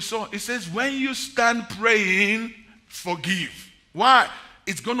 11 we saw, it says, when you stand praying, forgive. Why?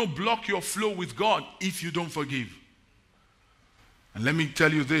 It's going to block your flow with God if you don't forgive. And let me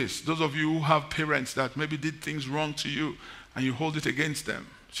tell you this, those of you who have parents that maybe did things wrong to you and you hold it against them,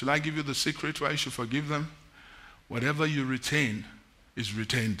 shall I give you the secret why you should forgive them? Whatever you retain is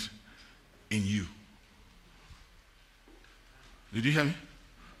retained in you. Did you hear me?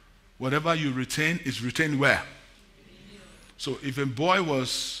 Whatever you retain is retained where? So if a boy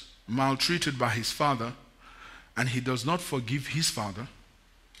was maltreated by his father and he does not forgive his father,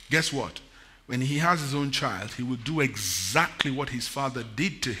 guess what? When he has his own child, he will do exactly what his father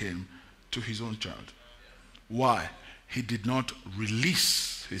did to him to his own child. Why? He did not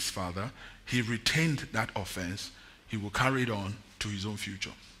release his father. He retained that offense. He will carry it on to his own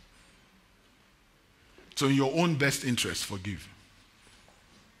future. So in your own best interest, forgive.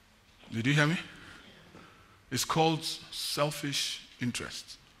 Did you hear me? It's called selfish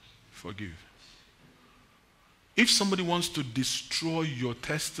interest. Forgive. If somebody wants to destroy your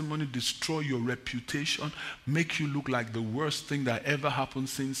testimony, destroy your reputation, make you look like the worst thing that ever happened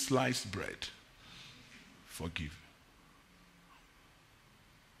since sliced bread, forgive.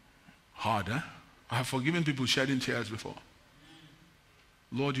 Hard, eh? I have forgiven people shedding tears before.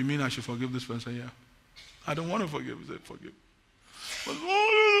 Lord, you mean I should forgive this person? Yeah. I don't want to forgive. I said, forgive. But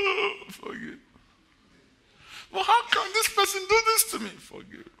Lord, forgive. Well, how can this person do this to me?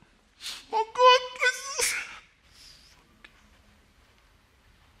 Forgive. Oh God, please.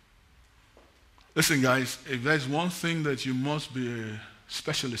 Listen, guys, if there's one thing that you must be a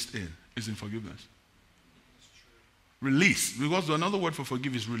specialist in, is in forgiveness. Release. Because another word for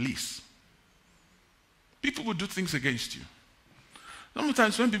forgive is release. People will do things against you.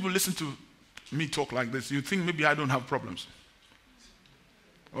 Sometimes when people listen to me talk like this, you think maybe I don't have problems.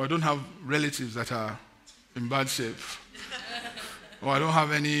 Or I don't have relatives that are in bad shape. Or I don't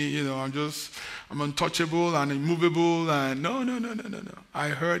have any, I'm untouchable and immovable. And no. I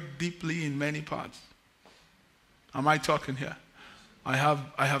hurt deeply in many parts. Am I talking here? I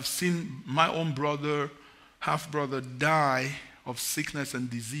have seen my own brother, half-brother, die of sickness and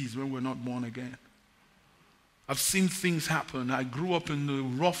disease when we're not born again. I've seen things happen. I grew up in the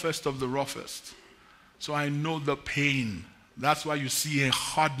roughest of the roughest. So I know the pain. That's why you see a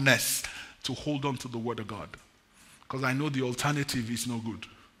hardness to hold on to the Word of God. Because I know the alternative is no good.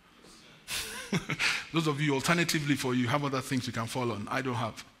 Those of you, alternatively for you, have other things you can fall on. I don't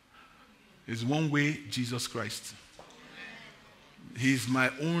have. It's one way, Jesus Christ. He is my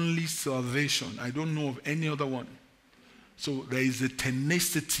only salvation. I don't know of any other one. So there is a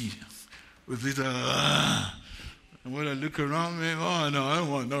tenacity with it. And when I look around me, oh no, I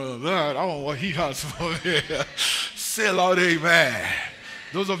don't want none of that. I want what he has for me. Say aloud, amen.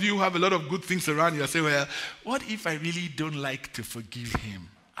 Those of you who have a lot of good things around you, say, well, what if I really don't like to forgive him?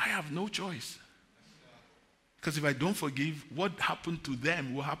 I have no choice. Because if I don't forgive, what happened to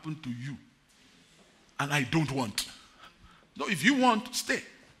them will happen to you. And I don't want. No, if you want, stay.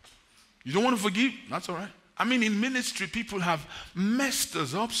 You don't want to forgive? That's all right. I mean, in ministry, people have messed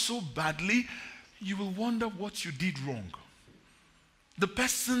us up so badly, you will wonder what you did wrong. The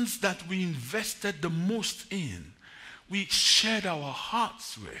persons that we invested the most in, we shared our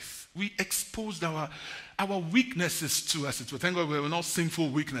hearts with. We exposed our weaknesses to, as it were. Thank God we were not sinful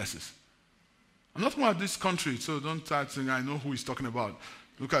weaknesses. I'm not talking about this country, so don't start saying, I know who he's talking about.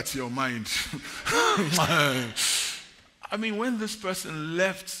 Look at your mind. I mean, when this person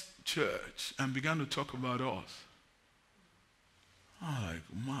left church and began to talk about us, I'm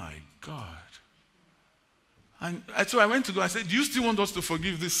like, my God. And so I went to God. I said, do you still want us to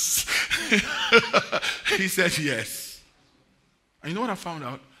forgive this? He said, yes. And you know what I found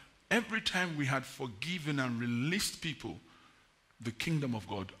out? Every time we had forgiven and released people, the kingdom of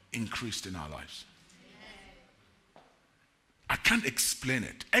God increased in our lives. I can't explain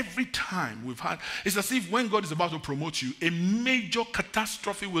it. Every time we've had, it's as if when God is about to promote you, a major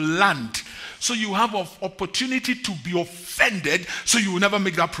catastrophe will land. So you have an opportunity to be offended, so you will never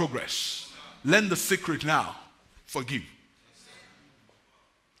make that progress. Learn the secret now. Forgive.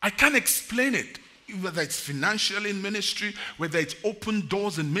 I can't explain it. Whether it's financially in ministry, whether it's open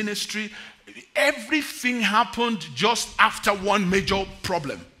doors in ministry, everything happened just after one major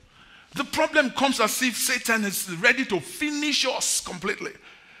problem. The problem comes as if Satan is ready to finish us completely.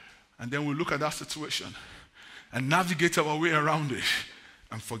 And then we look at that situation and navigate our way around it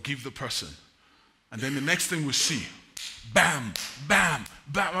and forgive the person. And then the next thing we see, bam, bam,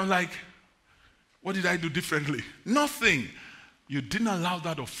 bam. I'm like, what did I do differently? Nothing. You didn't allow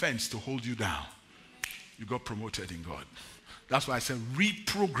that offense to hold you down. You got promoted in God. That's why I said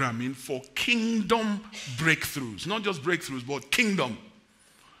reprogramming for kingdom breakthroughs. Not just breakthroughs, but kingdom.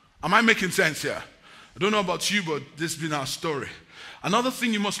 Am I making sense here? I don't know about you, but this has been our story. Another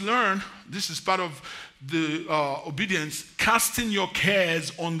thing you must learn, this is part of the obedience, casting your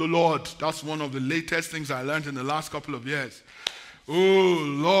cares on the Lord. That's one of the latest things I learned in the last couple of years. Oh,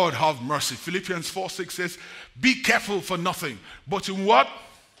 Lord, have mercy. Philippians 4:6 says, be careful for nothing. But in what?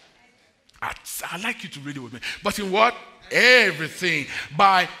 I'd like you to read it with me. But in what? Everything.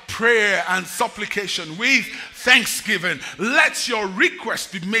 By prayer and supplication with thanksgiving. Let your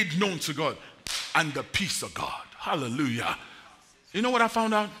request be made known to God. And the peace of God. Hallelujah. You know what I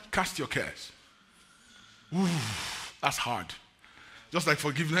found out? Cast your cares. Ooh, that's hard. Just like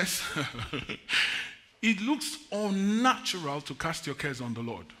forgiveness. It looks unnatural to cast your cares on the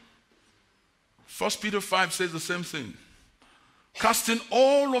Lord. 1 Peter 5 says the same thing. Casting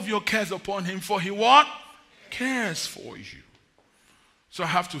all of your cares upon him, for he what? Cares for you. So I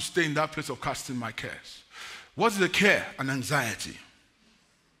have to stay in that place of casting my cares. What's the care? An anxiety.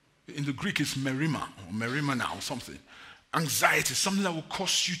 In the Greek it's merima or merimana or something. Anxiety, something that will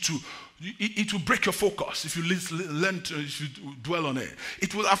cause you to, it will break your focus if you dwell on it.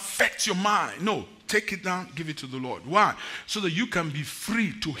 It will affect your mind. No, take it down, give it to the Lord. Why? So that you can be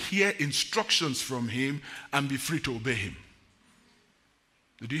free to hear instructions from him and be free to obey him.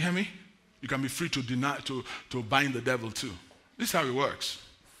 Did you hear me? You can be free to deny, to bind the devil too. This is how it works.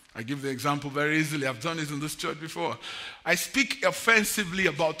 I give the example very easily. I've done it in this church before. I speak offensively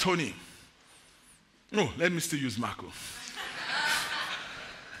about Tony. No, let me still use Marco.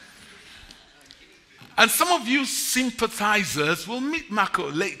 And some of you sympathizers will meet Marco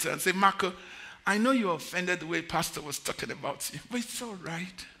later and say, Marco, I know you're offended the way Pastor was talking about you, but it's all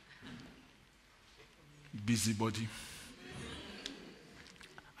right. Busybody.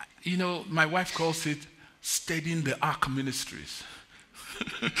 You know, my wife calls it steadying the ark ministries.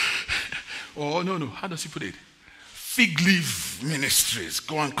 Oh, no, how does she put it? Fig leaf ministries.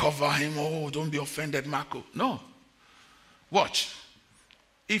 Go and cover him. Oh, don't be offended, Marco. No. Watch.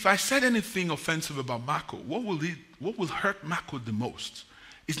 If I said anything offensive about Marco, what will hurt Marco the most?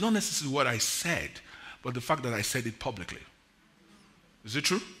 It's not necessarily what I said, but the fact that I said it publicly. Is it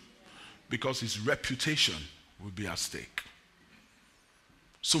true? Because his reputation will be at stake.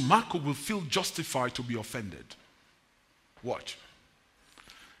 So Marco will feel justified to be offended. Watch.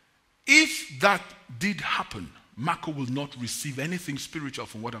 If that did happen, Marco will not receive anything spiritual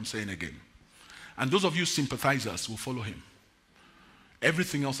from what I'm saying again. And those of you sympathizers will follow him.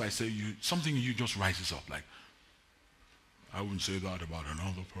 Everything else I say, something in you just rises up like, I wouldn't say that about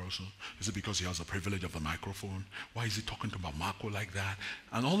another person. Is it because he has the privilege of the microphone? Why is he talking about Marco like that?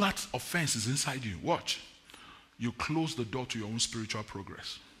 And all that offense is inside you. Watch. You close the door to your own spiritual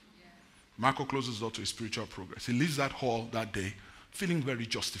progress. Yeah. Marco closes the door to his spiritual progress. He leaves that hall that day feeling very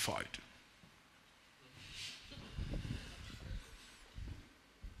justified.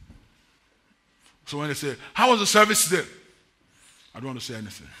 So when they say, how was the service today? I don't want to say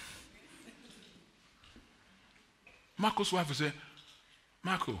anything. Marco's wife will say,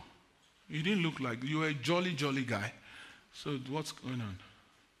 Marco, you didn't look like, you were a jolly guy. So what's going on?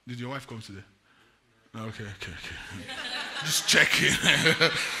 Did your wife come today? No, okay. Just checking.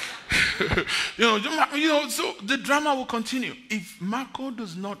 So the drama will continue. If Marco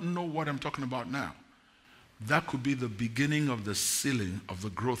does not know what I'm talking about now, that could be the beginning of the ceiling of the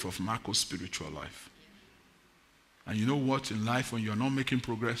growth of Marco's spiritual life. And you know what? In life, when you're not making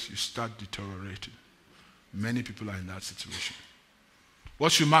progress, you start deteriorating. Many people are in that situation.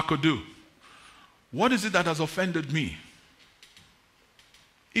 What should Marco do? What is it that has offended me?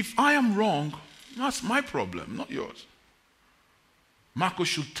 If I am wrong, that's my problem, not yours. Marcos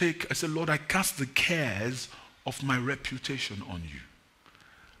should I said, Lord, I cast the cares of my reputation on you.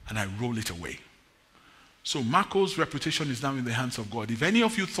 And I roll it away. So Marco's reputation is now in the hands of God. If any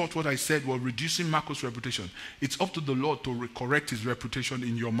of you thought what I said was reducing Marco's reputation, it's up to the Lord to correct his reputation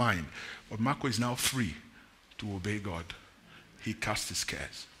in your mind. But Marco is now free to obey God. He cast his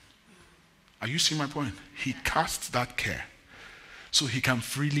cares. Are you seeing my point? He cast that care so he can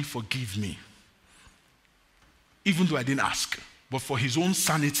freely forgive me. Even though I didn't ask. But for his own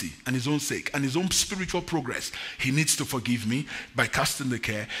sanity and his own sake and his own spiritual progress, he needs to forgive me by casting the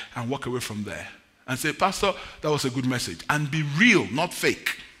care and walk away from there. And say, Pastor, that was a good message. And be real, not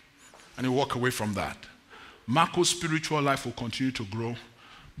fake. And he'll walk away from that. Marco's spiritual life will continue to grow.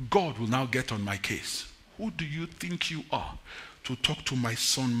 God will now get on my case. Who do you think you are to talk to my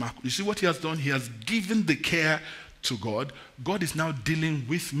son Marco? You see what he has done? He has given the care to God. God is now dealing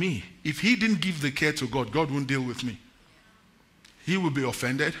with me. If he didn't give the care to God, God won't deal with me. He will be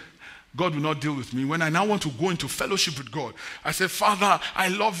offended. God will not deal with me. When I now want to go into fellowship with God, I say, Father, I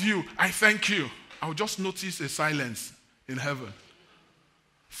love you. I thank you. I'll just notice a silence in heaven.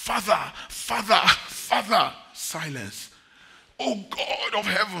 Father, Father, Father, silence. Oh God of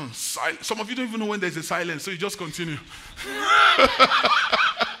heaven, silence. Some of you don't even know when there's a silence, so you just continue.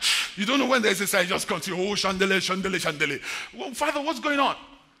 You don't know when there's a silence, just continue. Oh, chandelier, chandelier, chandelier. Well, Father, what's going on?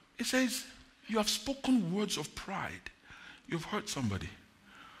 It says, you have spoken words of pride. You've hurt somebody.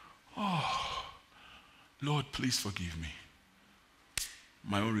 Oh, Lord, please forgive me.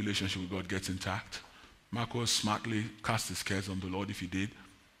 My own relationship with God gets intact. Marcos smartly cast his cares on the Lord. If he did,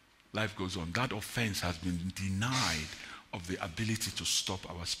 life goes on. That offense has been denied of the ability to stop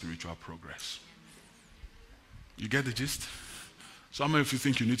our spiritual progress. You get the gist? So how many of you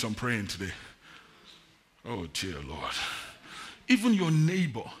think you need some praying today? Oh dear Lord. Even your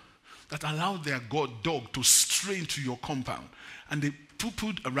neighbor that allowed their dog to stray into your compound and they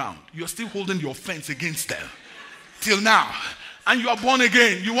poo-pooed around, you're still holding the offense against them till now. And you are born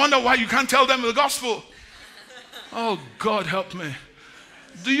again. You wonder why you can't tell them the gospel. Oh, God help me.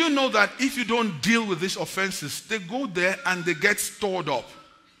 Do you know that if you don't deal with these offenses, they go there and they get stored up?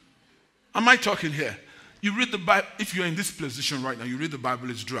 Am I talking here? You read the Bible. If you're in this position right now, you read the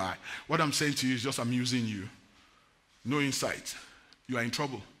Bible, it's dry. What I'm saying to you is just amusing you. No insight. You are in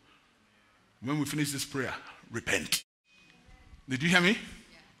trouble. When we finish this prayer, repent. Did you hear me?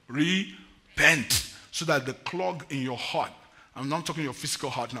 Yeah. Repent. So that the clog in your heart, I'm not talking your physical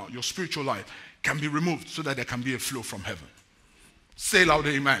heart now, your spiritual life, can be removed so that there can be a flow from heaven. Say loud,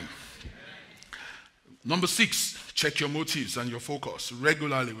 amen. Number 6, check your motives and your focus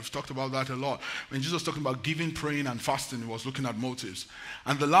regularly. We've talked about that a lot. When Jesus was talking about giving, praying, and fasting, he was looking at motives.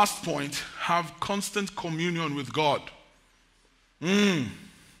 And the last point, have constant communion with God. I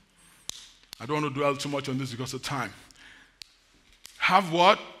don't want to dwell too much on this because of time. Have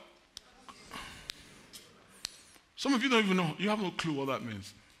what? Some of you don't even know. You have no clue what that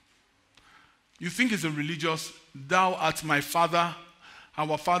means. You think it's a religious, thou art my Father,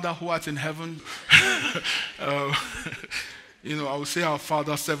 our Father who art in heaven. I will say our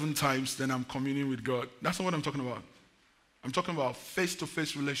Father 7 times, then I'm communing with God. That's not what I'm talking about. I'm talking about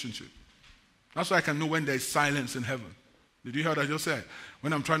face-to-face relationship. That's why I can know when there's silence in heaven. Did you hear what I just said?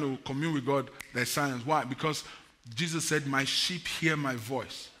 When I'm trying to commune with God, there's silence. Why? Because Jesus said, my sheep hear my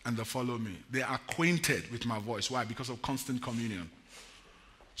voice and they follow me. They are acquainted with my voice. Why? Because of constant communion.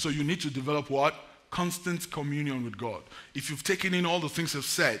 So you need to develop what? Constant communion with God. If you've taken in all the things I've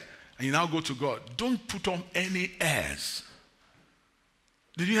said and you now go to God, don't put on any airs.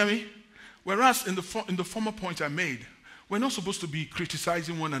 Did you hear me? Whereas in the former point I made, we're not supposed to be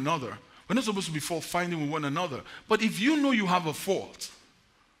criticizing one another. We're not supposed to be fault-finding with one another. But if you know you have a fault,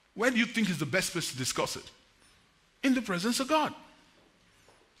 where do you think is the best place to discuss it? In the presence of God.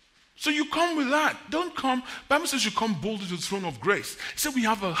 So you come with that. Don't come. Bible says you come boldly to the throne of grace. It said we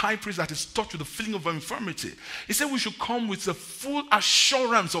have a high priest that is touched with the feeling of infirmity. It said we should come with the full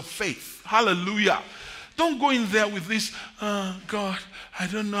assurance of faith. Hallelujah. Don't go in there with this, God, I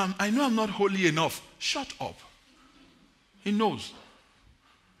don't know. I know I'm not holy enough. Shut up. He knows.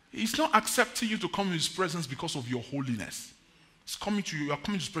 He's not accepting you to come in his presence because of your holiness. It's coming to you. You are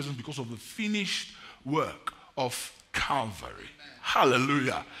coming to his presence because of the finished work of Calvary.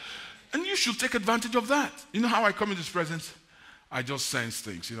 Hallelujah. And you should take advantage of that. You know how I come into his presence? I just sense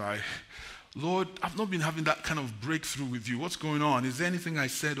things. Lord, I've not been having that kind of breakthrough with you. What's going on? Is there anything I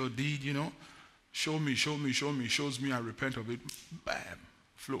said or did, Show me, show me, show me. Shows me, I repent of it. Bam.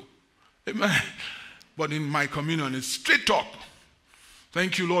 Flow. Amen. But in my communion, it's straight talk.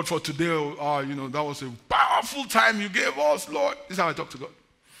 Thank you, Lord, for today. That was a powerful time you gave us, Lord. This is how I talk to God.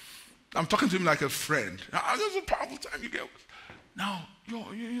 I'm talking to him like a friend. There's a powerful time you get. Now,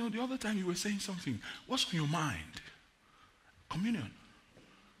 the other time you were saying something. What's on your mind? Communion.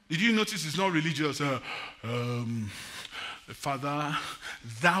 Did you notice it's not religious? Father,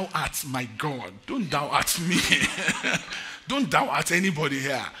 thou art my God. Don't thou art me. Don't thou art anybody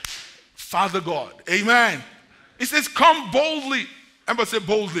here. Father God. Amen. It says, come boldly. Everybody say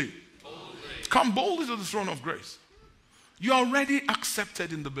boldly. Boldly. Come boldly to the throne of grace. You are already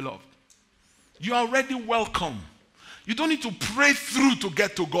accepted in the beloved. You are already welcome. You don't need to pray through to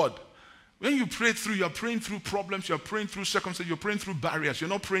get to God. When you pray through, you are praying through problems, you are praying through circumstances, you're praying through barriers. You're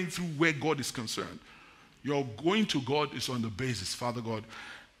not praying through where God is concerned. Your going to God is on the basis, Father God.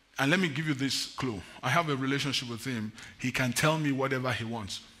 And let me give you this clue. I have a relationship with him. He can tell me whatever he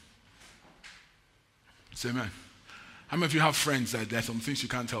wants. Say amen. How many of you have friends that there are some things you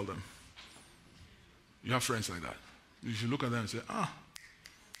can't tell them? You have friends like that. You should look at them and say,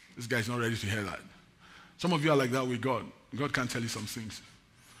 this guy's not ready to hear that. Some of you are like that with God. God can't tell you some things.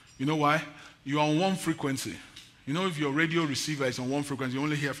 You know why? You are on one frequency. You know, if your radio receiver is on one frequency, you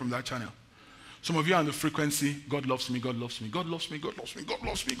only hear from that channel. Some of you are on the frequency, God loves me, God loves me, God loves me, God loves me, God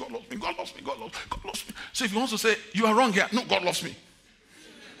loves me, God loves me, God loves me, God loves me. So if you want to say, you are wrong here, no, God loves me.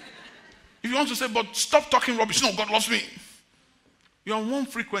 If you want to say, but stop talking rubbish, no, God loves me. You're on one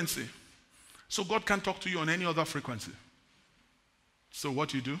frequency. So God can't talk to you on any other frequency. So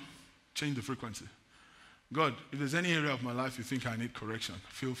what you do? Change the frequency. God, if there's any area of my life you think I need correction,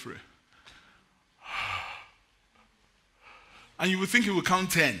 feel free. And you would think he will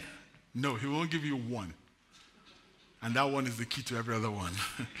count 10. No, he won't give you 1. And that one is the key to every other one.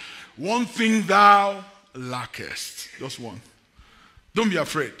 One thing thou lackest. Just one. Don't be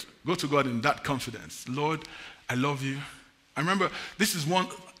afraid. Go to God in that confidence. Lord, I love you. I remember, this is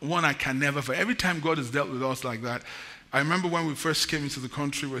one I can never forget. Every time God has dealt with us like that, I remember when we first came into the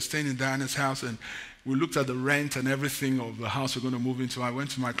country, we were staying in Diana's house, and we looked at the rent and everything of the house we're going to move into. I went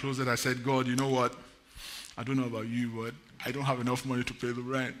to my closet, I said, God, you know what? I don't know about you, but I don't have enough money to pay the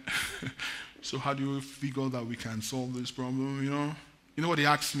rent. So how do you figure that we can solve this problem, you know? You know what he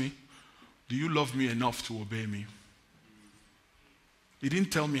asked me? Do you love me enough to obey me? He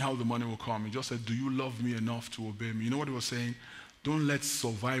didn't tell me how the money will come. He just said, do you love me enough to obey me? You know what he was saying? Don't let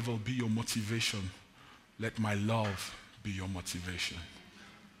survival be your motivation. Let my love be your motivation.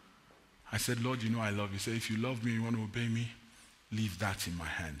 I said, Lord, you know I love you. He said, if you love me, you want to obey me, leave that in my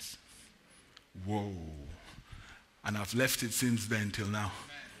hands. Whoa. And I've left it since then till now.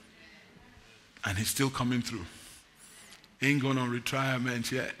 And he's still coming through. Ain't going on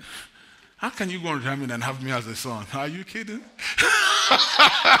retirement yet. How can you go on retirement and have me as a son? Are you kidding?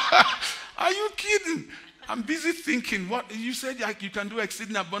 Are you kidding? I'm busy thinking, what you said you can do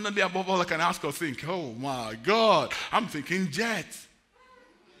exceeding abundantly above all I can ask or think. Oh my God. I'm thinking jet.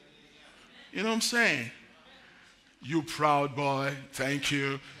 You know what I'm saying? You proud boy. Thank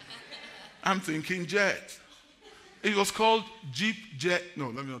you. I'm thinking jet. It was called Jeep Jet. No,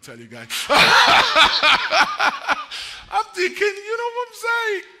 let me not tell you guys. I'm thinking, you know what I'm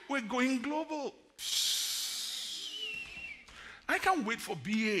saying? We're going global. I can't wait for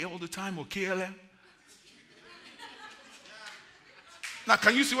BA all the time or KLM. Now,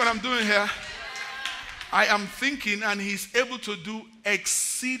 can you see what I'm doing here? I am thinking, and he's able to do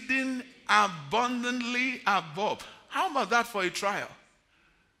exceeding abundantly above. How about that for a trial?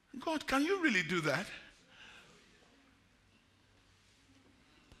 God, can you really do that?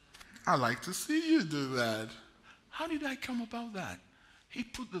 I like to see you do that. How did I come about that? He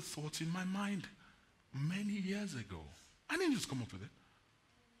put the thought in my mind many years ago. I didn't just come up with it.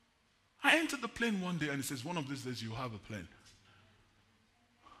 I entered the plane one day and it says, one of these days you'll have a plane.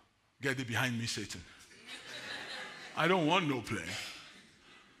 Get thee behind me, Satan. I don't want no plane.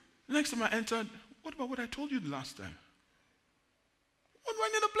 The next time I entered, what about what I told you the last time? What do I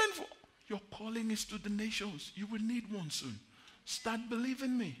need a plane for? Your calling is to the nations. You will need one soon. Start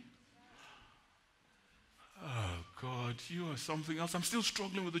believing me. Oh, God, you are something else. I'm still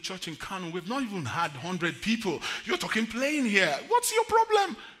struggling with the church in Kano. We've not even had 100 people. You're talking plane here. What's your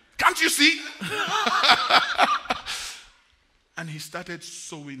problem? Can't you see? And he started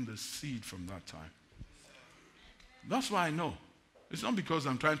sowing the seed from that time. That's why I know. It's not because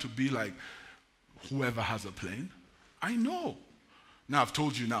I'm trying to be like whoever has a plane. I know. Now, I've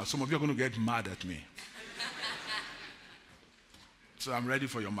told you now, some of you are going to get mad at me. So I'm ready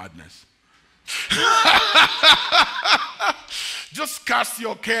for your madness. Just cast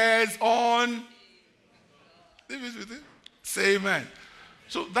your cares on. Say amen.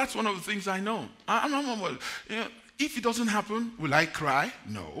 So that's one of the things I know. If it doesn't happen, will I cry?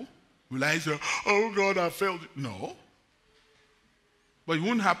 No. Will I say, oh God, I failed? No. But it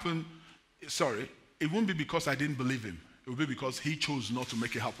won't happen Sorry, it won't be because I didn't believe him. It will be because he chose not to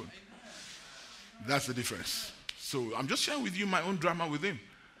make it happen. That's the difference. So I'm just sharing with you my own drama with him.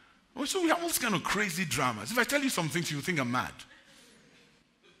 So we have all these kind of crazy dramas. If I tell you some things, you think I'm mad.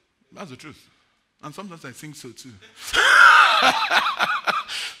 That's the truth. And sometimes I think so too.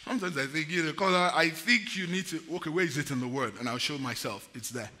 Sometimes I think, Kola, I think you need to, okay, where is it in the word? And I'll show myself, it's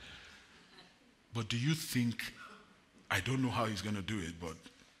there. But do you think, I don't know how he's going to do it, but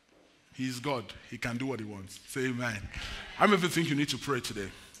he's God. He can do what he wants. Say amen. How many of you think you need to pray today?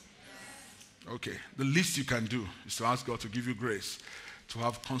 Okay. The least you can do is to ask God to give you grace to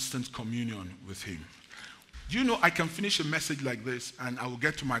have constant communion with him. Do you know I can finish a message like this and I will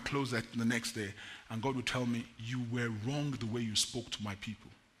get to my closet the next day and God will tell me, you were wrong the way you spoke to my people.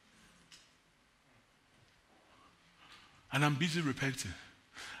 And I'm busy repenting.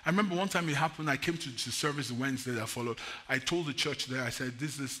 I remember one time it happened, I came to service the Wednesday that followed. I told the church there, I said,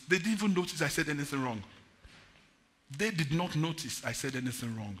 they didn't even notice I said anything wrong. They did not notice I said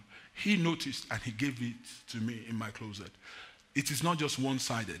anything wrong. He noticed and he gave it to me in my closet. It is not just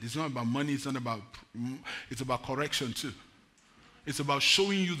one-sided. It's not about money, it's about correction too. It's about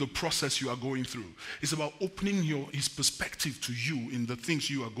showing you the process you are going through. It's about opening his perspective to you in the things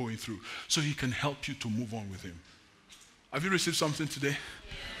you are going through so he can help you to move on with him. Have you received something today?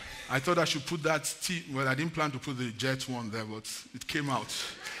 I thought I should put that well, I didn't plan to put the jet one there, but it came out.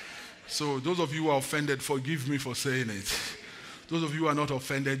 So those of you who are offended, forgive me for saying it. Those of you who are not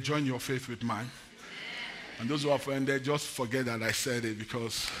offended, join your faith with mine. And those who are offended, just forget that I said it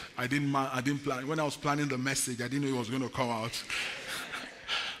because I didn't plan. When I was planning the message, I didn't know it was going to come out.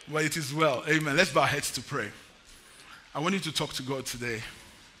 But it is well. Amen. Let's bow our heads to pray. I want you to talk to God today.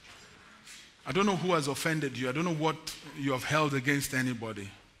 I don't know who has offended you. I don't know what you have held against anybody.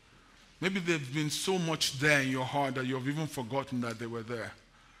 Maybe there's been so much there in your heart that you have even forgotten that they were there.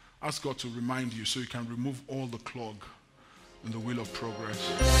 Ask God to remind you so you can remove all the clog in the wheel of progress.